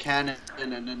on the Canon,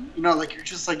 and you know, like, you're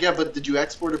just like, yeah, but did you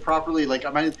export it properly? Like,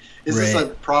 is this a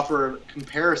proper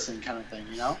comparison kind of thing?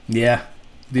 You know? Yeah,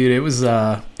 dude, it was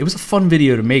a fun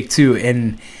video to make too,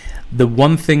 and the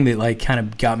one thing that like kind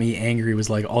of got me angry was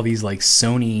like all these like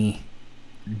Sony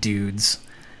dudes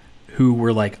who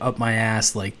were like up my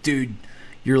ass, like, dude,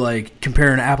 you're like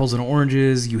comparing apples and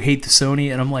oranges, you hate the Sony.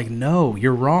 And I'm like, no,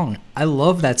 you're wrong. I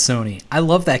love that Sony. I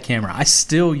love that camera. I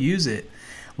still use it.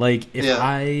 Like, if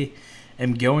I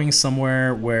am going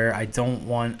somewhere where I don't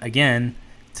want, again,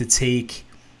 to take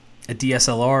a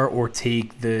DSLR or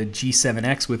take the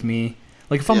G7X with me,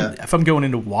 like if I'm going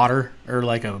into water or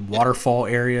like a waterfall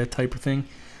area type of thing,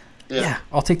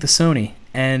 I'll take the Sony.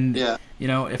 And you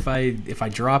know, if I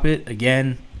drop it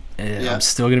again, I'm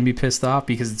still gonna be pissed off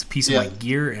because it's a piece of my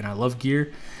gear and I love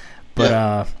gear.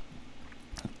 But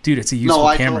dude, it's a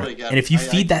useful camera. Totally and if you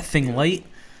feed that thing light,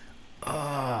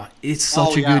 it's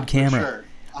such a good camera. Sure.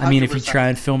 I mean, if you try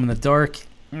and film in the dark,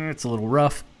 it's a little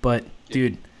rough. But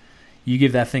dude, you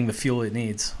give that thing the fuel it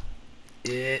needs.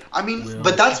 That's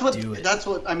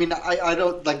what I mean. I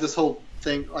don't like this whole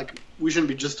thing. Like, we shouldn't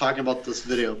be just talking about this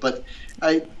video, but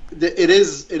it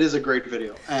is a great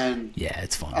video, and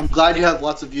it's fun. I'm glad you have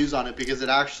lots of views on it because it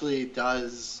actually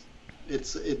does.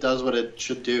 It does what it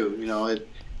should do. You know,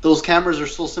 those cameras are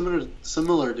still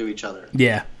similar to each other.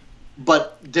 Yeah,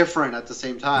 but different at the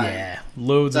same time. Yeah,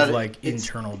 loads of like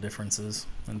internal differences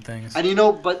and things. And you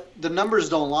know, but the numbers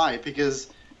don't lie,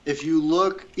 because if you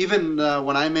look, even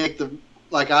when I make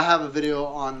like I have a video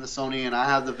on the Sony, and I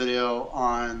have the video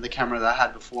on the camera that I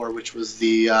had before, which was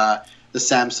the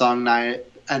Samsung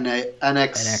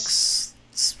NX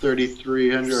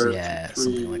 3300, yeah,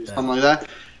 something like that. Something like that.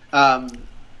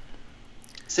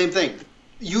 Same thing.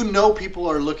 You know, people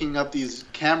are looking up these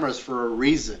cameras for a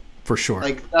reason. For sure.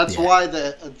 Like that's why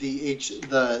the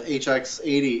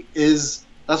HX80 is.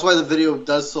 That's why the video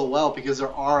does so well, because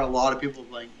there are a lot of people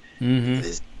like,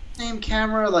 is it the same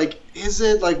camera? Like, is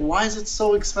it like, why is it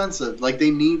so expensive? Like,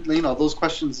 they need, you know, those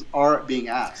questions are being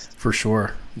asked. For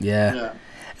sure. Yeah.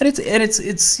 And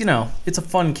it's you know, it's a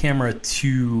fun camera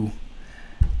to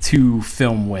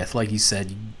film with. Like you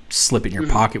said, you slip it in your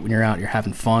pocket when you're out, you're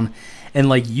having fun. And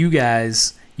like you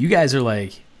guys are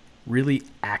like really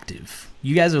active.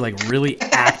 You guys are like really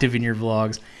active in your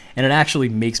vlogs, and it actually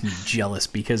makes me jealous,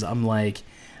 because I'm like,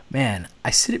 man,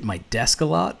 I sit at my desk a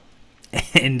lot,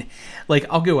 and like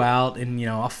I'll go out and, you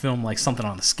know, I'll film like something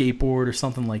on the skateboard or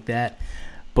something like that.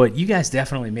 But you guys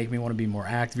definitely make me want to be more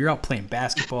active. You're out playing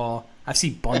basketball. I've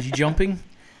seen bungee jumping,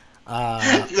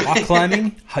 rock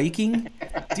climbing, hiking,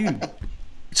 dude,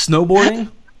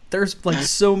 snowboarding. There's like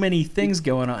so many things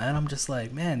going on, and I'm just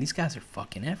like, man, these guys are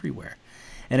fucking everywhere,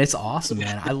 and it's awesome,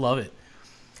 man. I love it.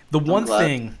 The one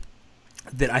thing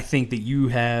that I think that you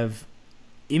have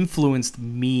influenced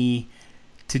me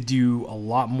to do a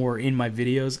lot more in my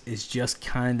videos is just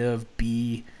kind of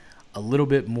be a little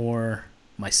bit more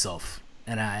myself.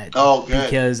 And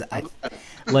because I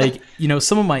like, you know,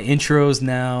 some of my intros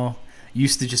now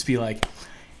used to just be like,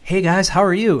 hey guys, how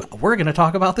are you? We're going to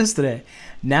talk about this today.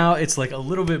 Now it's like a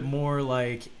little bit more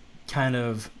like kind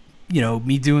of, you know,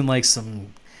 me doing like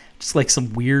some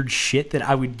weird shit that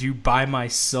I would do by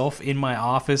myself in my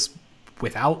office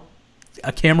without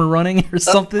a camera running or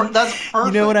something. That's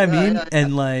perfect. You know what I mean? Yeah.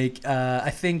 And like, I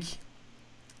think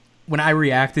when I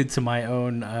reacted to my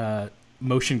own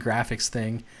motion graphics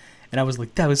thing, and I was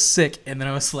like, that was sick. And then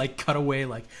I was like, cut away,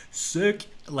 like, sick.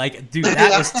 Like, dude,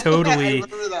 that was totally,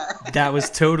 that was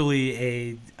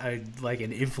totally a like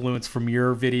an influence from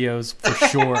your videos for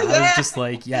sure. I was just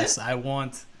like, yes, I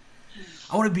want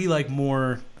to be like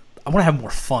more, I want to have more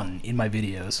fun in my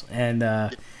videos. And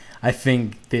I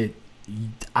think that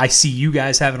I see you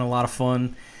guys having a lot of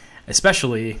fun,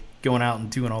 especially going out and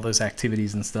doing all those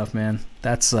activities and stuff, man.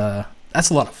 That's a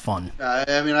lot of fun.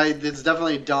 I mean, it's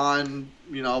definitely Don,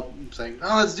 you know, saying,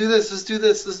 oh, let's do this. I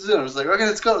was like, okay,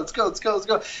 let's go.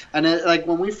 And it, like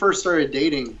when we first started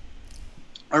dating,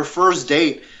 our first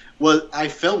date was, I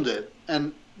filmed it,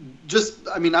 and just,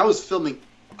 I mean, I was filming.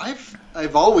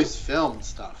 I've always filmed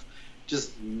stuff,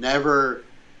 just never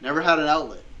had an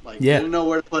outlet. Like, didn't know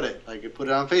where to put it. Like, put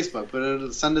it on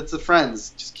Facebook, send it to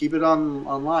friends, just keep it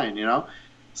online, you know.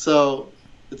 So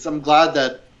I'm glad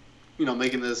that, you know,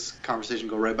 making this conversation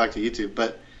go right back to YouTube,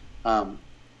 but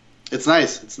it's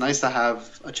nice. It's nice to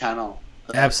have a channel.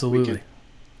 Absolutely.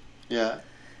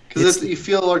 Because you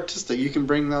feel artistic. You can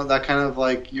bring that kind of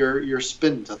like your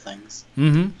spin to things.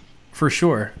 Mm-hmm. For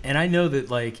sure. And I know that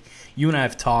like you and I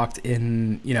have talked,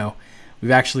 and you know,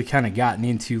 we've actually kind of gotten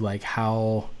into like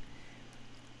how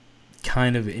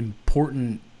kind of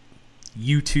important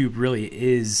YouTube really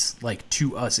is like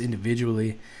to us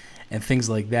individually and things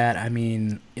like that. I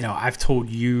mean, you know, I've told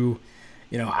you,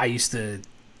 you know, I used to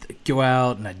go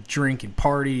out and I'd drink and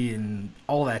party and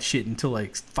all that shit until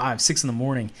like 5, 6 in the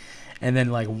morning. And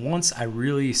then like once I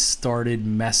really started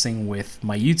messing with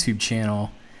my YouTube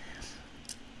channel,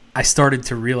 I started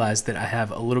to realize that I have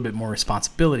a little bit more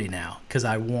responsibility now, because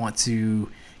I want to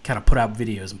kind of put out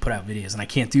videos, and I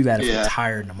can't do that if I'm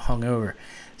tired and I'm hungover.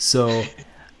 So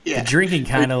the drinking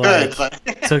kind of like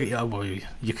took. Oh, well,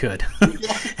 you could.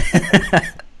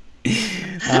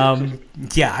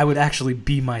 I would actually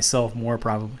be myself more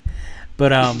probably,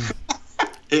 but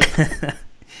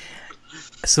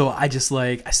so I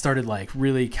started like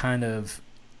really kind of,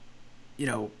 you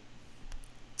know,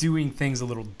 doing things a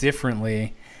little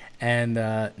differently. And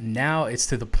now it's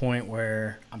to the point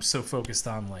where I'm so focused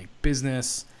on like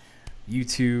business,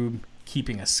 YouTube,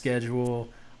 keeping a schedule,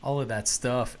 all of that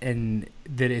stuff, and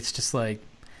that it's just like,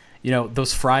 you know,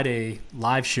 those Friday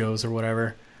live shows or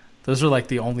whatever, those are like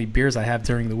the only beers I have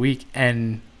during the week.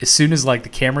 And as soon as like the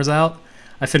camera's out,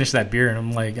 I finish that beer and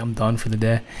I'm like, I'm done for the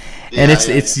day. And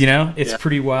it's you know, it's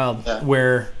pretty wild.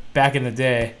 Where back in the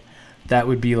day, that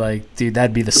would be like, dude,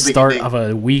 that'd be the start of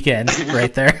a weekend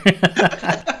right there.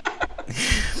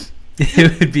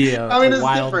 It would be a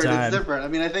wild time. It's different. I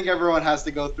mean, I think everyone has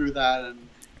to go through that, and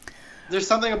there's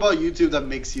something about YouTube that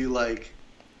makes you like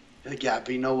yeah, but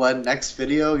you know what? Next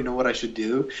video, you know what I should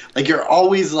do? Like, you're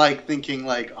always like thinking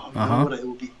like, oh, you know what? It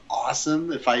would be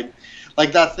awesome if I,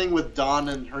 like that thing with Dawn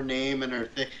and her name and her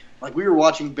thing. like we were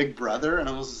watching Big Brother, and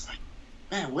I was just like,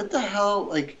 man, what the hell?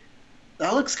 Like,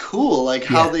 that looks cool. Like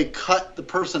how they cut the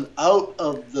person out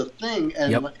of the thing,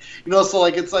 and like, you know, so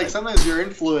like it's like sometimes you're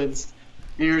influenced,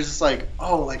 and you're just like,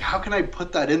 oh, like how can I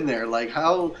put that in there? Like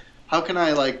how can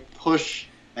I like push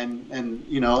and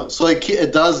you know, so like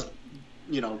it does,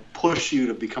 you know, push you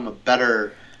to become a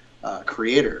better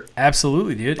creator.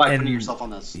 Absolutely, dude. By and putting yourself on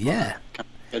this kind of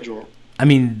schedule. I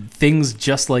mean, things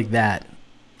just like that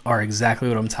are exactly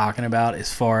what I'm talking about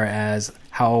as far as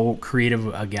how creative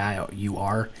a guy you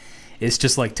are. It's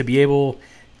just like to be able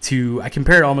to, I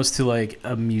compare it almost to like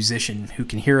a musician who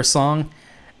can hear a song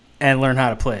and learn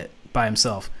how to play it by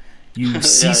himself. You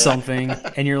see something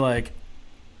and you're like,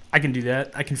 I can do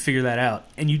that. I can figure that out.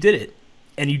 And you did it.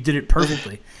 And you did it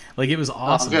perfectly. Like, it was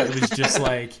awesome. It was just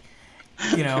like,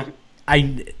 you know,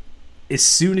 as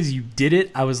soon as you did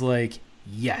it, I was like,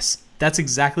 yes, that's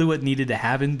exactly what needed to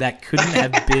happen. That couldn't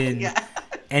have been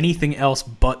anything else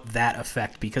but that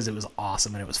effect, because it was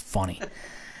awesome and it was funny.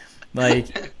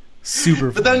 Like,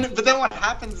 super funny. But then what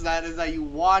happens is that you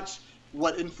watch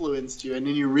what influenced you, and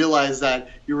then you realize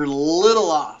that you were a little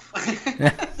off.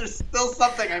 There's still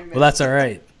something I missed. Well, that's all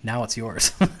right. Now it's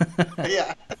yours.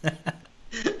 Yeah.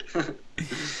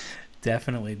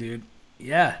 Definitely, dude.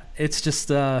 Yeah, it's just,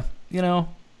 you know,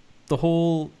 the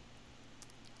whole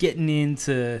getting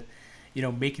into, you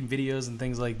know, making videos and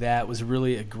things like that was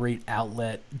really a great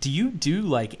outlet. Do you do,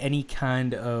 like, any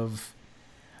kind of...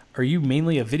 Are you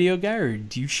mainly a video guy, or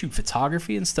do you shoot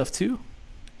photography and stuff too?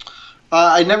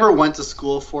 I never went to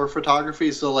school for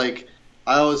photography, so like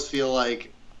I always feel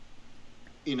like,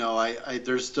 you know, I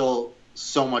there's still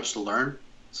so much to learn.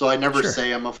 So I never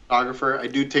say I'm a photographer. I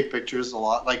do take pictures a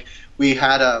lot. Like we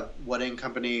had a wedding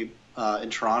company in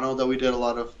Toronto that we did a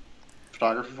lot of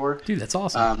photography for. Dude, that's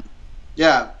awesome.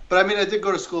 Yeah, but I mean, I did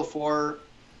go to school for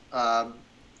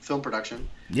film production.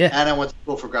 Yeah, and I went to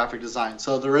school for graphic design.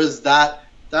 So there is that.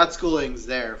 That schooling's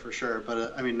there for sure,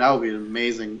 but I mean, that would be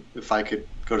amazing if I could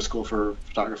go to school for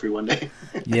photography one day.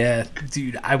 Yeah,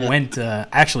 dude, I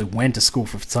actually went to school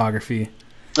for photography.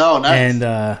 Oh, nice.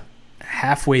 And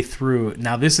halfway through,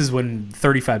 now this is when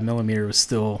 35 millimeter was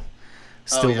still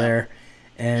there,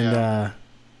 and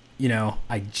you know,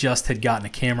 I just had gotten a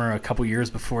camera a couple years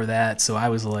before that, so I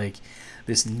was like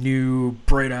this new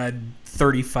bright-eyed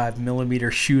 35 millimeter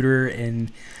shooter,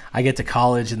 and I get to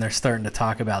college and they're starting to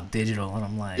talk about digital, and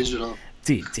I'm like,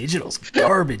 dude, digital's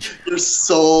garbage. Your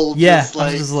soul. Yeah, I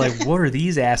was just like, what are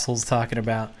these assholes talking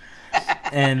about?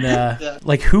 And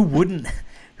like, who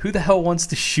the hell wants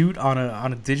to shoot on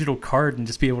a digital card and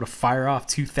just be able to fire off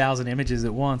 2,000 images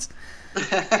at once?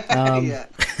 Yeah.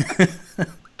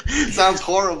 Sounds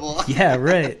horrible. Yeah,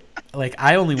 right. Like,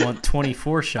 I only want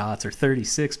 24 shots or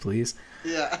 36, please.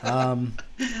 Yeah.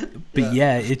 But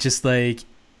yeah, it just like,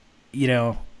 you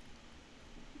know,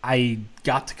 I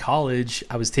got to college,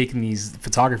 I was taking these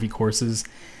photography courses,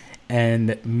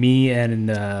 and me and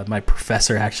my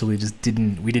professor actually just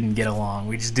didn't get along.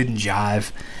 We just didn't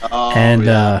jive. Oh, and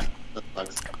yeah.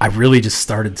 I really just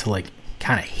started to like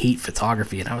kind of hate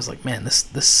photography, and I was like, man, this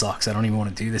sucks. I don't even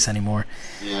want to do this anymore.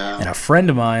 Yeah. And a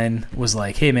friend of mine was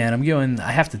like, hey man,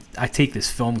 I take this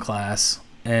film class,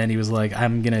 and he was like,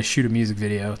 I'm gonna shoot a music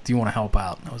video. Do you want to help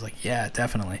out? And I was like, yeah,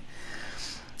 definitely.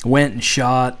 Went and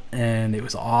shot, and it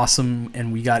was awesome,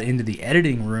 and we got into the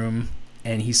editing room,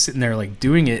 and he's sitting there like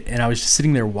doing it, and I was just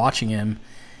sitting there watching him,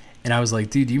 and I was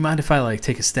like, dude, do you mind if I like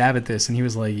take a stab at this? And he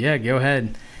was like, yeah, go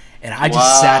ahead. And I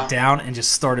just sat down and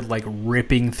just started like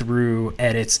ripping through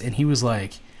edits, and he was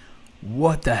like,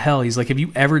 what the hell? He's like, have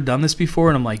you ever done this before?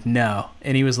 And I'm like, no.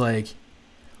 And he was like,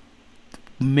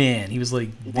 man, this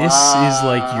is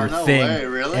like your thing. Way,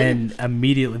 really? And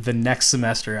immediately the next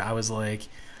semester I was like,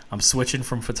 I'm switching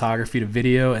from photography to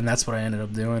video, and that's what I ended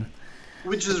up doing.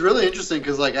 Which is really interesting,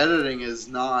 because like editing is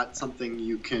not something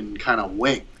you can kind of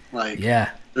wing. Like,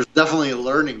 yeah, there's definitely a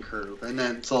learning curve, and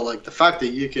then so like the fact that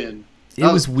you can,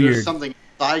 was weird. There's something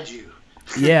inside you.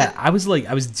 Yeah, I was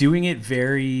doing it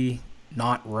very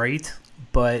not right,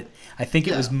 but I think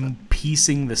it was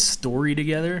piecing the story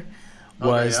together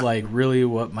was like really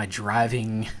what my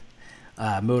driving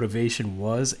motivation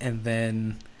was, and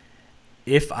then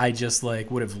if I just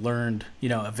like would have learned, you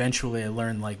know, eventually I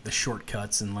learned like the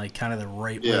shortcuts and like kind of the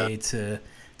right way to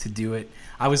do it.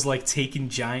 I was like taking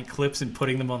giant clips and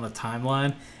putting them on the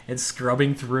timeline and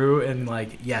scrubbing through and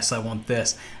like, yes, I want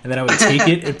this. And then I would take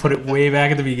it and put it way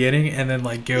back at the beginning, and then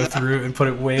like go through and put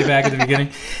it way back at the beginning.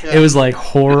 It was like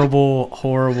horrible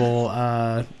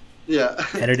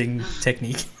editing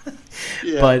technique.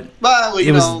 But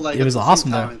it was awesome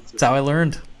though. That's how I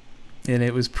learned. And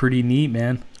it was pretty neat,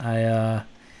 man.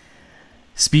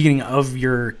 speaking of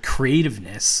your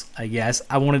creativeness, I guess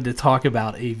I wanted to talk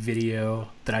about a video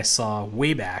that I saw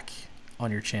way back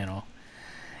on your channel.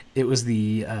 It was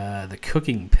the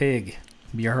cooking pig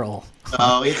mural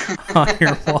Oh, yeah. on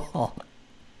your wall.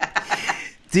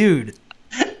 Dude,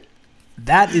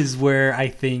 that is where I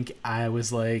think I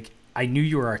was like, I knew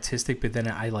you were artistic, but then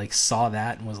I like saw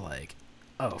that and was like,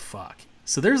 oh fuck.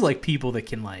 So there's like people that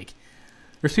can like,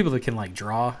 there's people that can like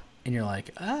draw, and you're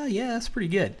like, oh yeah, that's pretty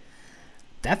good.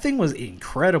 That thing was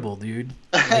incredible, dude.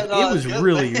 Like, No, it was good,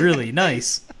 really, man. really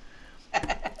nice.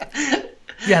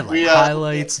 You had like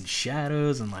highlights and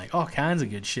shadows and like all kinds of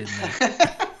good shit in there.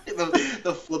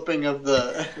 the flipping of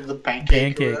the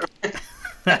pancake.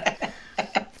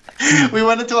 We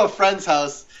went into a friend's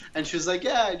house, and she was like,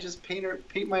 "Yeah, I just paint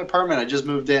my apartment. I just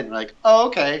moved in." We're like, "Oh,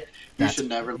 okay. You should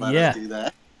never let us do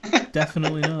that."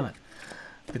 Definitely not.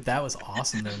 But that was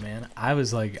awesome, though, man. I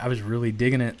was really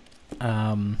digging it.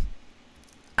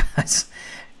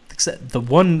 Except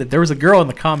there was a girl in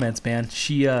the comments, man.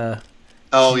 She she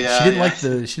didn't like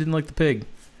the pig.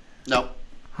 No.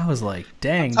 I was like,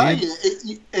 dang, dude.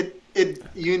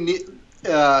 You need.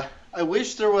 I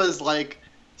wish there was like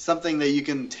something that you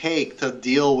can take to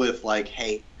deal with like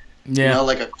hate. Yeah. You know,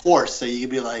 like a course that you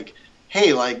could be like,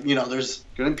 hey, like, you know, there's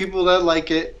gonna be people that like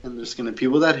it, and there's gonna be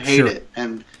people that hate it,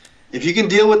 and if you can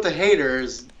deal with the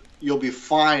haters, you'll be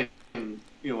fine.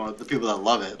 You know, the people that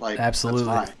love it, like, absolutely.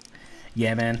 That's fine.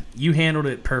 Yeah, man, you handled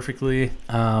it perfectly.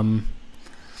 For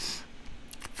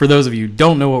those of you who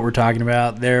don't know what we're talking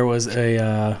about, there was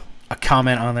a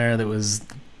comment on there that was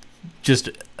just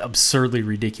absurdly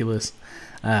ridiculous,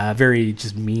 very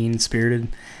just mean-spirited,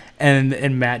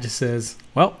 and Matt just says,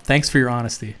 well, thanks for your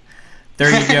honesty. There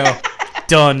you go.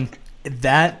 Done.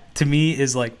 That, to me,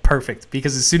 is, like, perfect,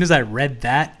 because as soon as I read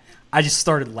that, I just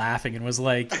started laughing and was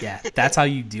like, yeah, that's how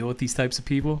you deal with these types of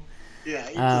people.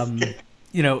 Yeah.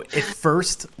 You know, at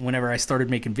first, whenever I started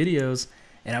making videos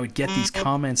and I would get these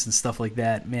comments and stuff like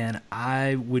that, man,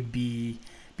 I would be,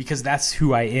 because that's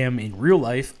who I am in real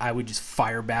life, I would just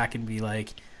fire back and be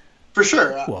like, for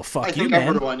sure. Well, fuck I you, think man.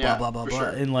 Everyone, yeah, blah, blah, blah, blah.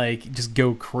 Sure. And, like, just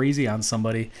go crazy on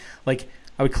somebody. Like,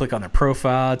 I would click on their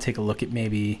profile, take a look at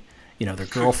maybe, you know, their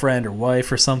girlfriend or wife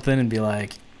or something, and be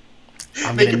like,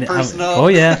 I'm gonna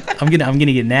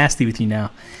get nasty with you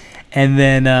now. And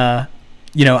then,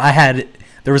 you know,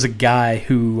 there was a guy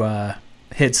who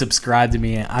had subscribed to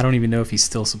me. I don't even know if he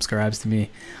still subscribes to me,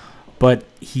 but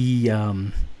he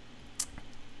was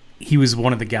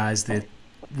one of the guys that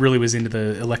really was into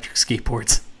the electric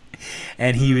skateboards.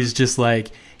 And he was just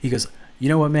like, he goes, you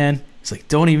know what, man? He's like,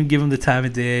 don't even give him the time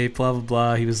of day, blah, blah,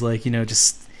 blah. He was like, you know,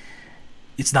 just,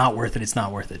 it's not worth it. It's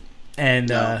not worth it. And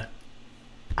No.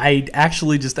 I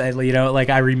actually just, you know, like,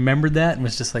 I remembered that and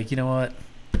was just like, you know what?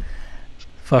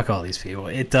 Fuck all these people.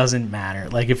 It doesn't matter.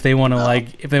 Like, if they want to,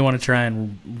 if they want to try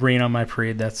and rain on my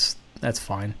parade, that's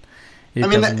fine. It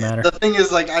doesn't matter. The thing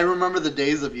is, like, I remember the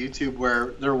days of YouTube where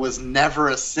there was never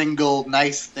a single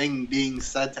nice thing being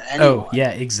said to anyone. Oh, yeah,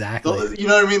 exactly. You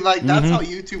know what I mean? Like, that's how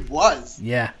YouTube was.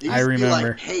 Yeah, it used I to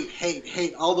remember. be like,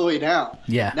 hate all the way down.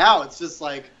 Yeah. Now it's just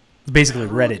like, basically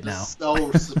Reddit now.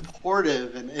 So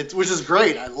supportive, and which is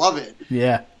great. I love it.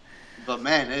 Yeah. But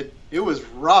man, it was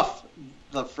rough.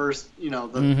 The first, you know,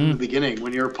 the beginning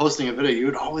when you were posting a video, you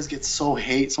would always get so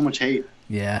much hate.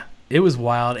 Yeah, it was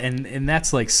wild, and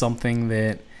that's like something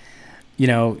that, you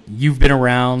know, you've been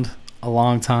around a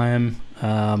long time.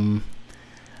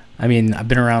 I mean, I've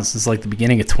been around since like the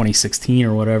beginning of 2016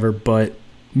 or whatever, but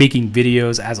making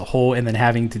videos as a whole and then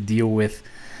having to deal with,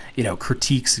 you know,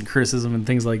 critiques and criticism and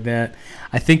things like that.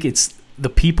 I think it's the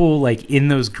people like in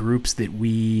those groups that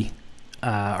we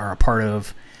are a part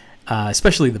of,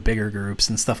 especially the bigger groups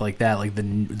and stuff like that, like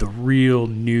the real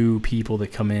new people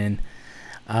that come in.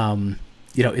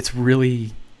 You know, it's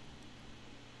really,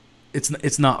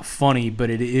 it's not funny, but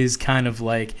it is kind of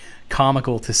like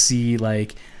comical to see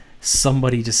like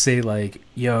somebody just say like,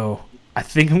 yo, I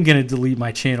think I'm gonna delete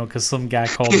my channel because some guy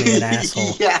called me an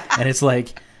asshole. Yeah. And it's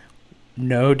like,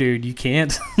 no, dude, you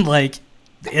can't. Like,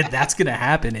 that's gonna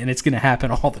happen, and it's gonna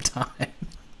happen all the time.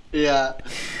 Yeah.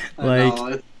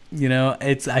 Like, you know,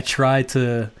 I try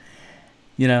to,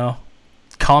 you know,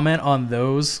 comment on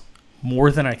those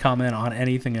more than I comment on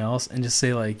anything else, and just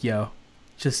say like, yo,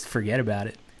 just forget about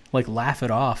it. Like, laugh it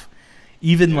off.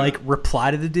 Even like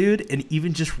reply to the dude and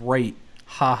even just write,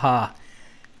 haha.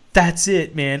 That's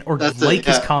it, man. Or like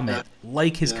his comment.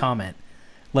 Like his comment.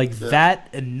 Like that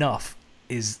enough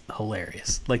is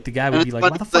hilarious. Like the guy would be like, why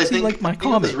the fuck do you like my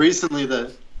comment?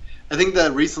 I think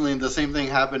that recently the same thing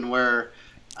happened where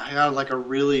I got like a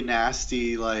really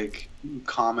nasty like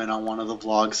comment on one of the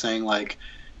vlogs saying like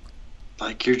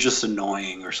like you're just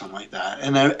annoying or something like that.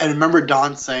 And I remember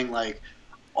Don saying like,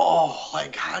 oh,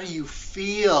 like how do you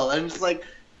feel? And it's like,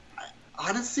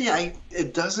 honestly,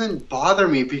 it doesn't bother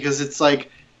me because it's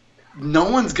like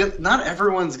not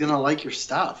everyone's gonna like your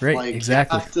stuff. Right, like,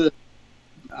 exactly. You have to,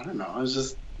 I don't know.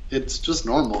 It's just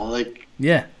normal. Like,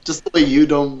 yeah, just the way you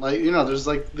don't like. There's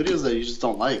like videos that you just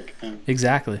don't like.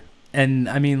 Exactly. And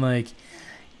I mean, like,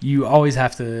 you always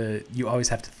have to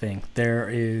think there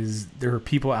are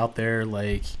people out there,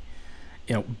 like,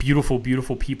 beautiful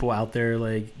people out there,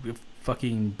 like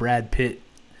fucking Brad Pitt,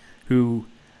 who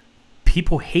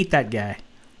people hate that guy.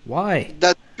 Why?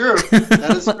 That's true.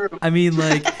 That is true. I mean,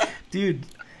 like, dude,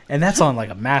 and that's on like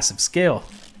a massive scale.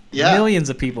 Yeah. Millions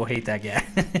of people hate that guy.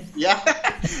 Yeah.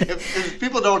 If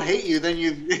people don't hate you, then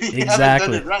you exactly.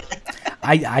 haven't done it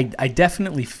right. I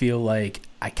definitely feel like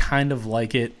I kind of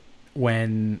like it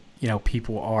when,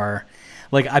 people are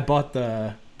like, I bought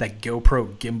that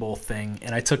GoPro gimbal thing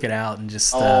and I took it out and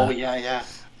just yeah.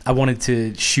 I wanted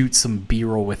to shoot some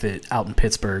B-roll with it out in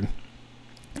Pittsburgh.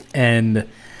 And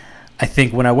I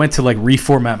think when I went to like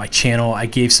reformat my channel, I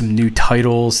gave some new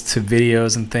titles to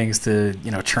videos and things to,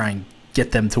 try and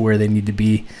get them to where they need to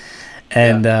be.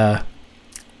 And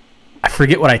I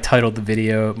forget what I titled the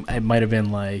video. It might have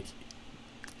been like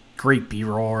great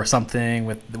B-roll or something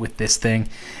with this thing.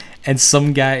 And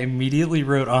some guy immediately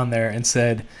wrote on there and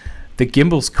said, the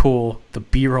gimbal's cool, the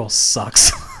B-roll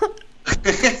sucks.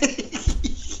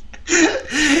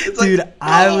 Dude, like,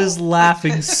 I was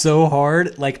laughing so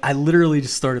hard. Like, I literally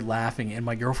just started laughing, and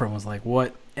my girlfriend was like,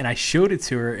 what? And I showed it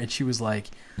to her, and she was like,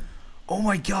 oh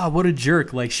my God, what a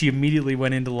jerk. Like, she immediately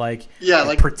went into like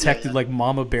protected like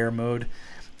mama bear mode.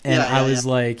 And I was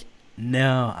like,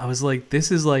 no. I was like,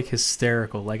 this is like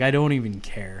hysterical. Like, I don't even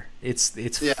care. It's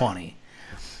funny.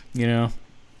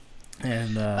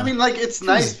 And I mean, like, it's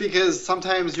nice because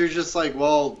sometimes you're just like,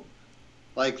 well,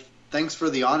 like, thanks for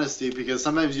the honesty, because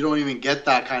sometimes you don't even get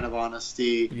that kind of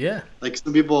honesty. Yeah. Like,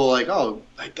 some people are like, oh,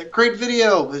 like, that great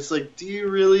video. But it's like, do you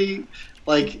really,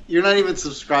 like, you're not even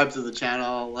subscribed to the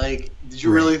channel. Like, did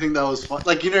you really think that was fun?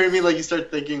 Like, you know what I mean? Like, you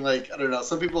start thinking, like, I don't know,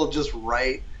 some people just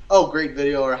write, oh, great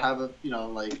video, or have a,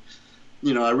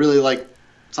 I really like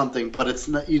something, but it's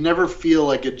not, you never feel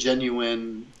like a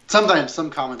genuine. Sometimes some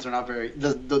comments are not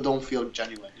they don't feel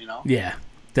genuine, Yeah,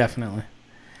 definitely.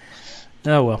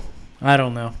 Oh well, I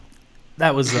don't know.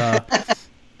 That was yeah.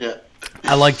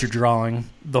 I liked your drawing.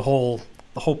 The whole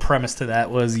premise to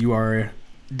that was you are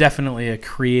definitely a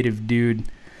creative dude.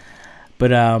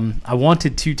 But I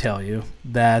wanted to tell you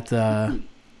that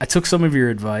I took some of your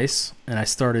advice and I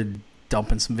started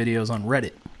dumping some videos on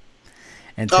Reddit.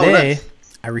 And today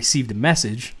I received a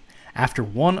message. After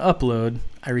one upload,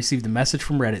 I received a message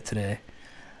from Reddit today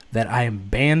that I am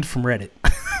banned from Reddit.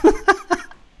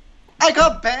 I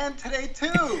got banned today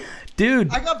too.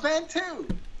 Dude. I got banned too.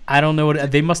 I don't know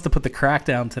what they must have put the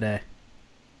crackdown today.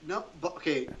 No, but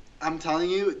okay, I'm telling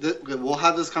you, we'll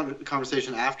have this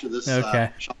conversation after this. Okay.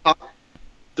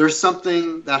 There's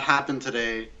something that happened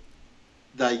today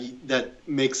that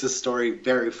makes this story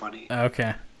very funny.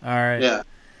 Okay. All right. Yeah,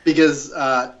 because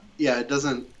it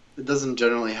doesn't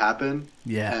generally happen.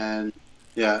 Yeah. And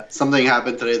something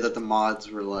happened today that the mods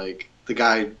were like, the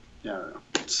guy, I don't know.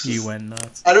 You went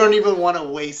nuts. I don't even want to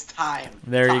waste time.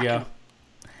 There you go.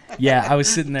 Yeah, I was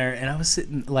sitting there and I was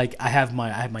sitting like I have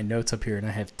my notes up here and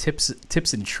I have tips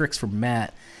and tricks from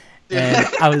Matt, and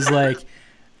I was like,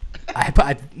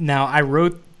 I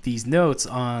wrote these notes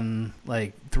on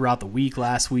like throughout the week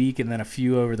last week and then a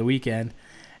few over the weekend,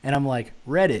 and I'm like,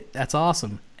 Reddit, that's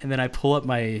awesome. And then I pull up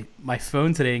my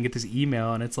phone today and get this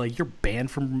email and it's like, you're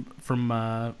banned from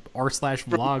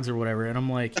r/vlogs or whatever, and I'm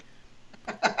like,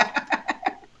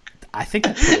 I think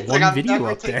I put one video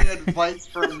up there. Advice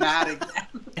from Matt again.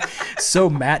 So,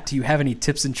 Matt, do you have any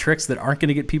tips and tricks that aren't going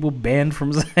to get people banned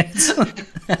from sites?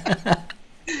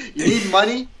 You need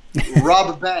money?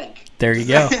 Rob a bank. There you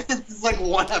go. It's like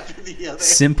one after the other.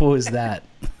 Simple as that.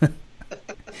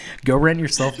 Go rent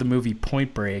yourself the movie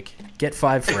Point Break. Get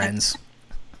 5 friends.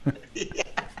 And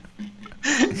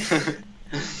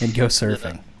go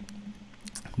surfing.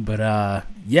 But,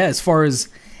 as far as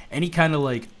any kind of,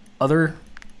 like, other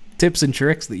tips and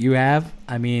tricks that you have,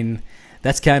 I mean,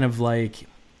 that's kind of like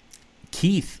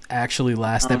Keith actually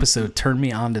last episode turned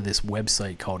me on to this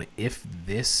website called If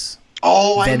This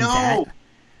I Then know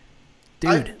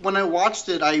That. Dude, when I watched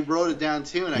it, I wrote it down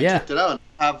too, and I checked it out.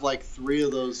 I have like 3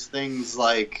 of those things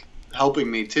like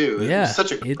helping me too. It's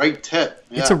such a great tip.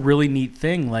 It's a really neat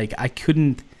thing. Like I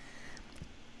couldn't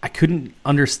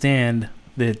understand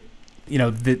that,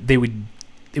 that they would.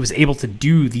 It was able to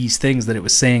do these things that it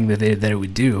was saying that it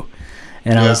would do,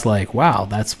 and I was like, wow,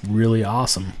 that's really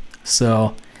awesome.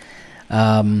 So,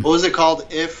 What was it called?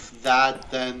 If that,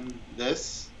 then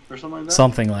this, or something like that.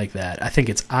 something like that. I think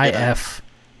it's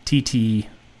IFTTT.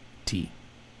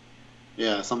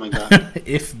 Yeah, something like that.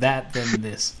 If that, then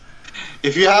this.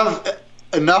 If you have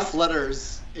enough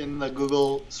letters in the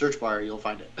Google search bar, you'll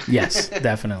find it. Yes,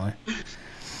 definitely.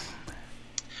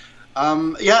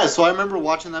 Yeah, so I remember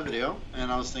watching that video,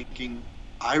 and I was thinking,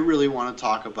 I really want to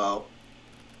talk about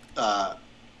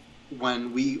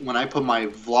when I put my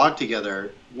vlog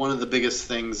together. One of the biggest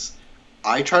things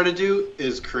I try to do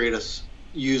is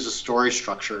use a story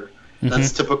structure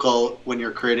that's typical when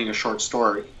you're creating a short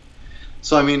story.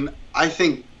 So I mean, I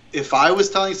think if I was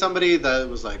telling somebody that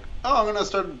was like, "Oh, I'm gonna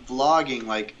start vlogging,"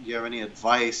 like, do you have any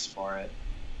advice for it?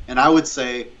 And I would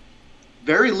say,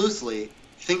 very loosely,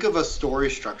 think of a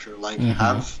story structure. Like,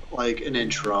 have like an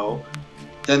intro,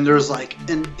 then there's like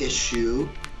an issue,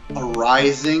 a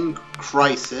rising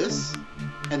crisis,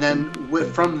 and then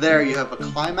from there you have a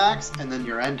climax, and then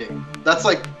your ending. That's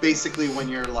like basically when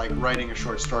you're like writing a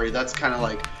short story. That's kind of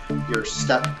like your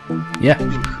step in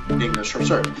creating a short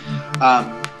story.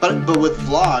 But with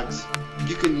vlogs,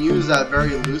 you can use that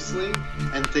very loosely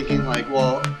and thinking like,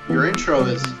 well, your intro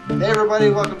is, "Hey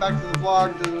everybody, welcome back to the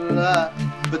vlog," da, da, da, da.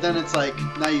 But then it's like,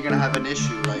 now you're gonna have an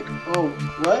issue, like, "Oh,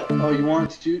 what? Oh, you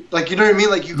want to do," like, you know what I mean?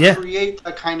 Like, you create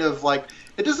a kind of like,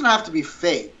 it doesn't have to be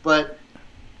fake, but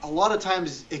a lot of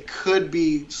times it could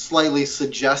be slightly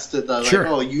suggested that, like,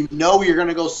 oh, you know, you're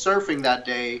gonna go surfing that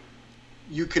day.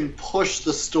 You can push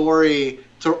the story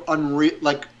to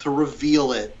to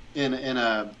reveal it in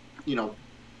a, you know,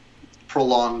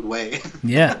 prolonged way.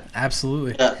 Yeah,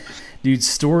 absolutely. Yeah. Dude,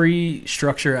 story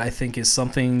structure, I think, is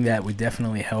something that would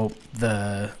definitely help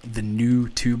the new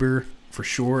tuber for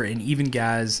sure, and even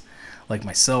guys like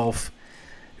myself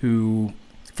who,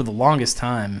 for the longest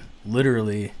time,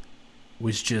 literally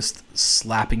was just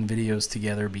slapping videos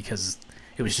together because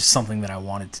it was just something that I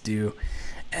wanted to do,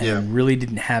 and really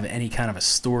didn't have any kind of a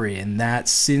story. And that,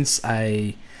 since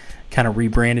I kind of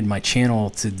rebranded my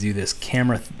channel to do this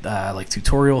camera like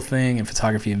tutorial thing and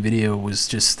photography and video, was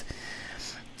just,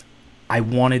 I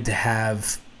wanted to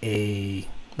have a,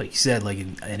 like you said, like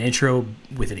an intro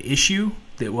with an issue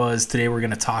that was, today we're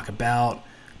going to talk about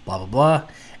blah blah blah,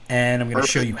 and I'm going to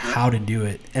show you how to do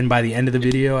it. And by the end of the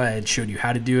video, I had showed you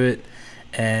how to do it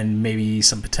and maybe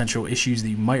some potential issues that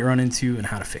you might run into and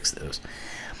how to fix those.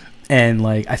 And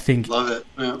like, I think Love it.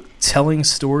 Yeah. telling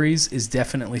stories is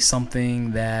definitely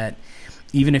something that,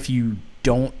 even if you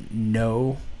don't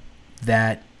know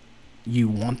that you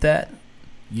want that,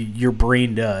 your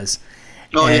brain does.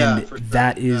 Oh, and yeah, for sure.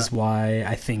 that is why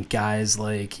I think guys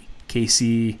like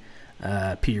Casey,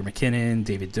 Peter McKinnon,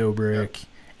 David Dobrik,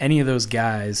 any of those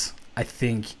guys, I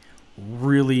think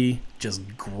really just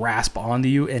grasp onto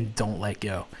you and don't let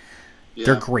go. Yeah.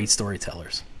 They're great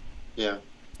storytellers. Yeah,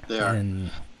 they are.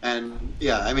 And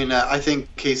yeah, I mean, I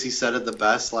think Casey said it the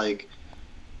best. Like,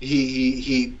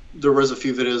 he there was a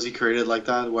few videos he created like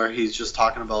that where he's just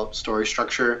talking about story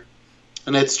structure,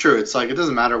 and it's true. It's like, it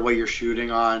doesn't matter what you're shooting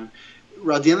on.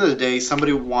 At the end of the day,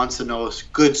 somebody wants to know a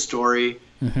good story.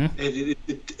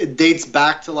 It dates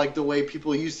back to like the way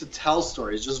people used to tell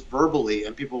stories, just verbally,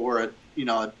 and people were, you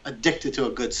know, addicted to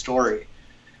a good story.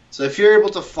 So if you're able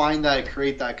to find that,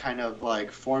 create that kind of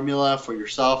like formula for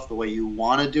yourself, the way you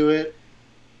want to do it,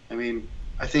 I mean,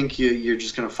 I think you're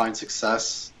just going to find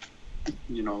success.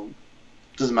 You know,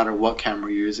 doesn't matter what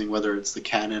camera you're using, whether it's the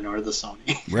Canon or the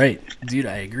Sony. Right. Dude,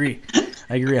 I agree.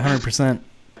 I agree 100%.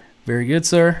 Very good,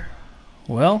 sir.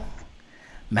 Well,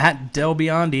 Matt Del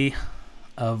Biondi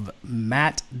of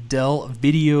Matt Del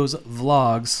Videos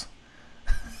Vlogs.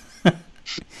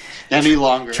 Any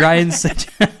longer. Try and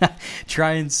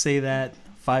say that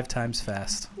 5 times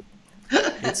fast.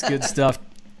 It's good stuff.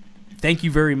 Thank you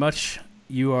very much.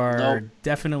 You are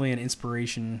definitely an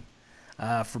inspiration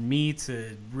for me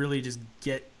to really just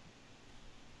get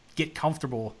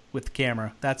comfortable with the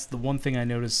camera. That's the one thing I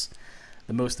notice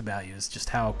the most about you, is just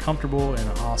how comfortable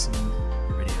and awesome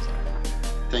your videos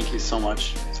are. Thank you so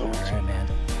much. So much. All right,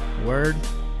 man. Word.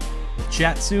 We'll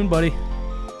chat soon, buddy.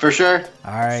 For sure.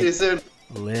 All right. See you soon.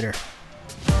 Later.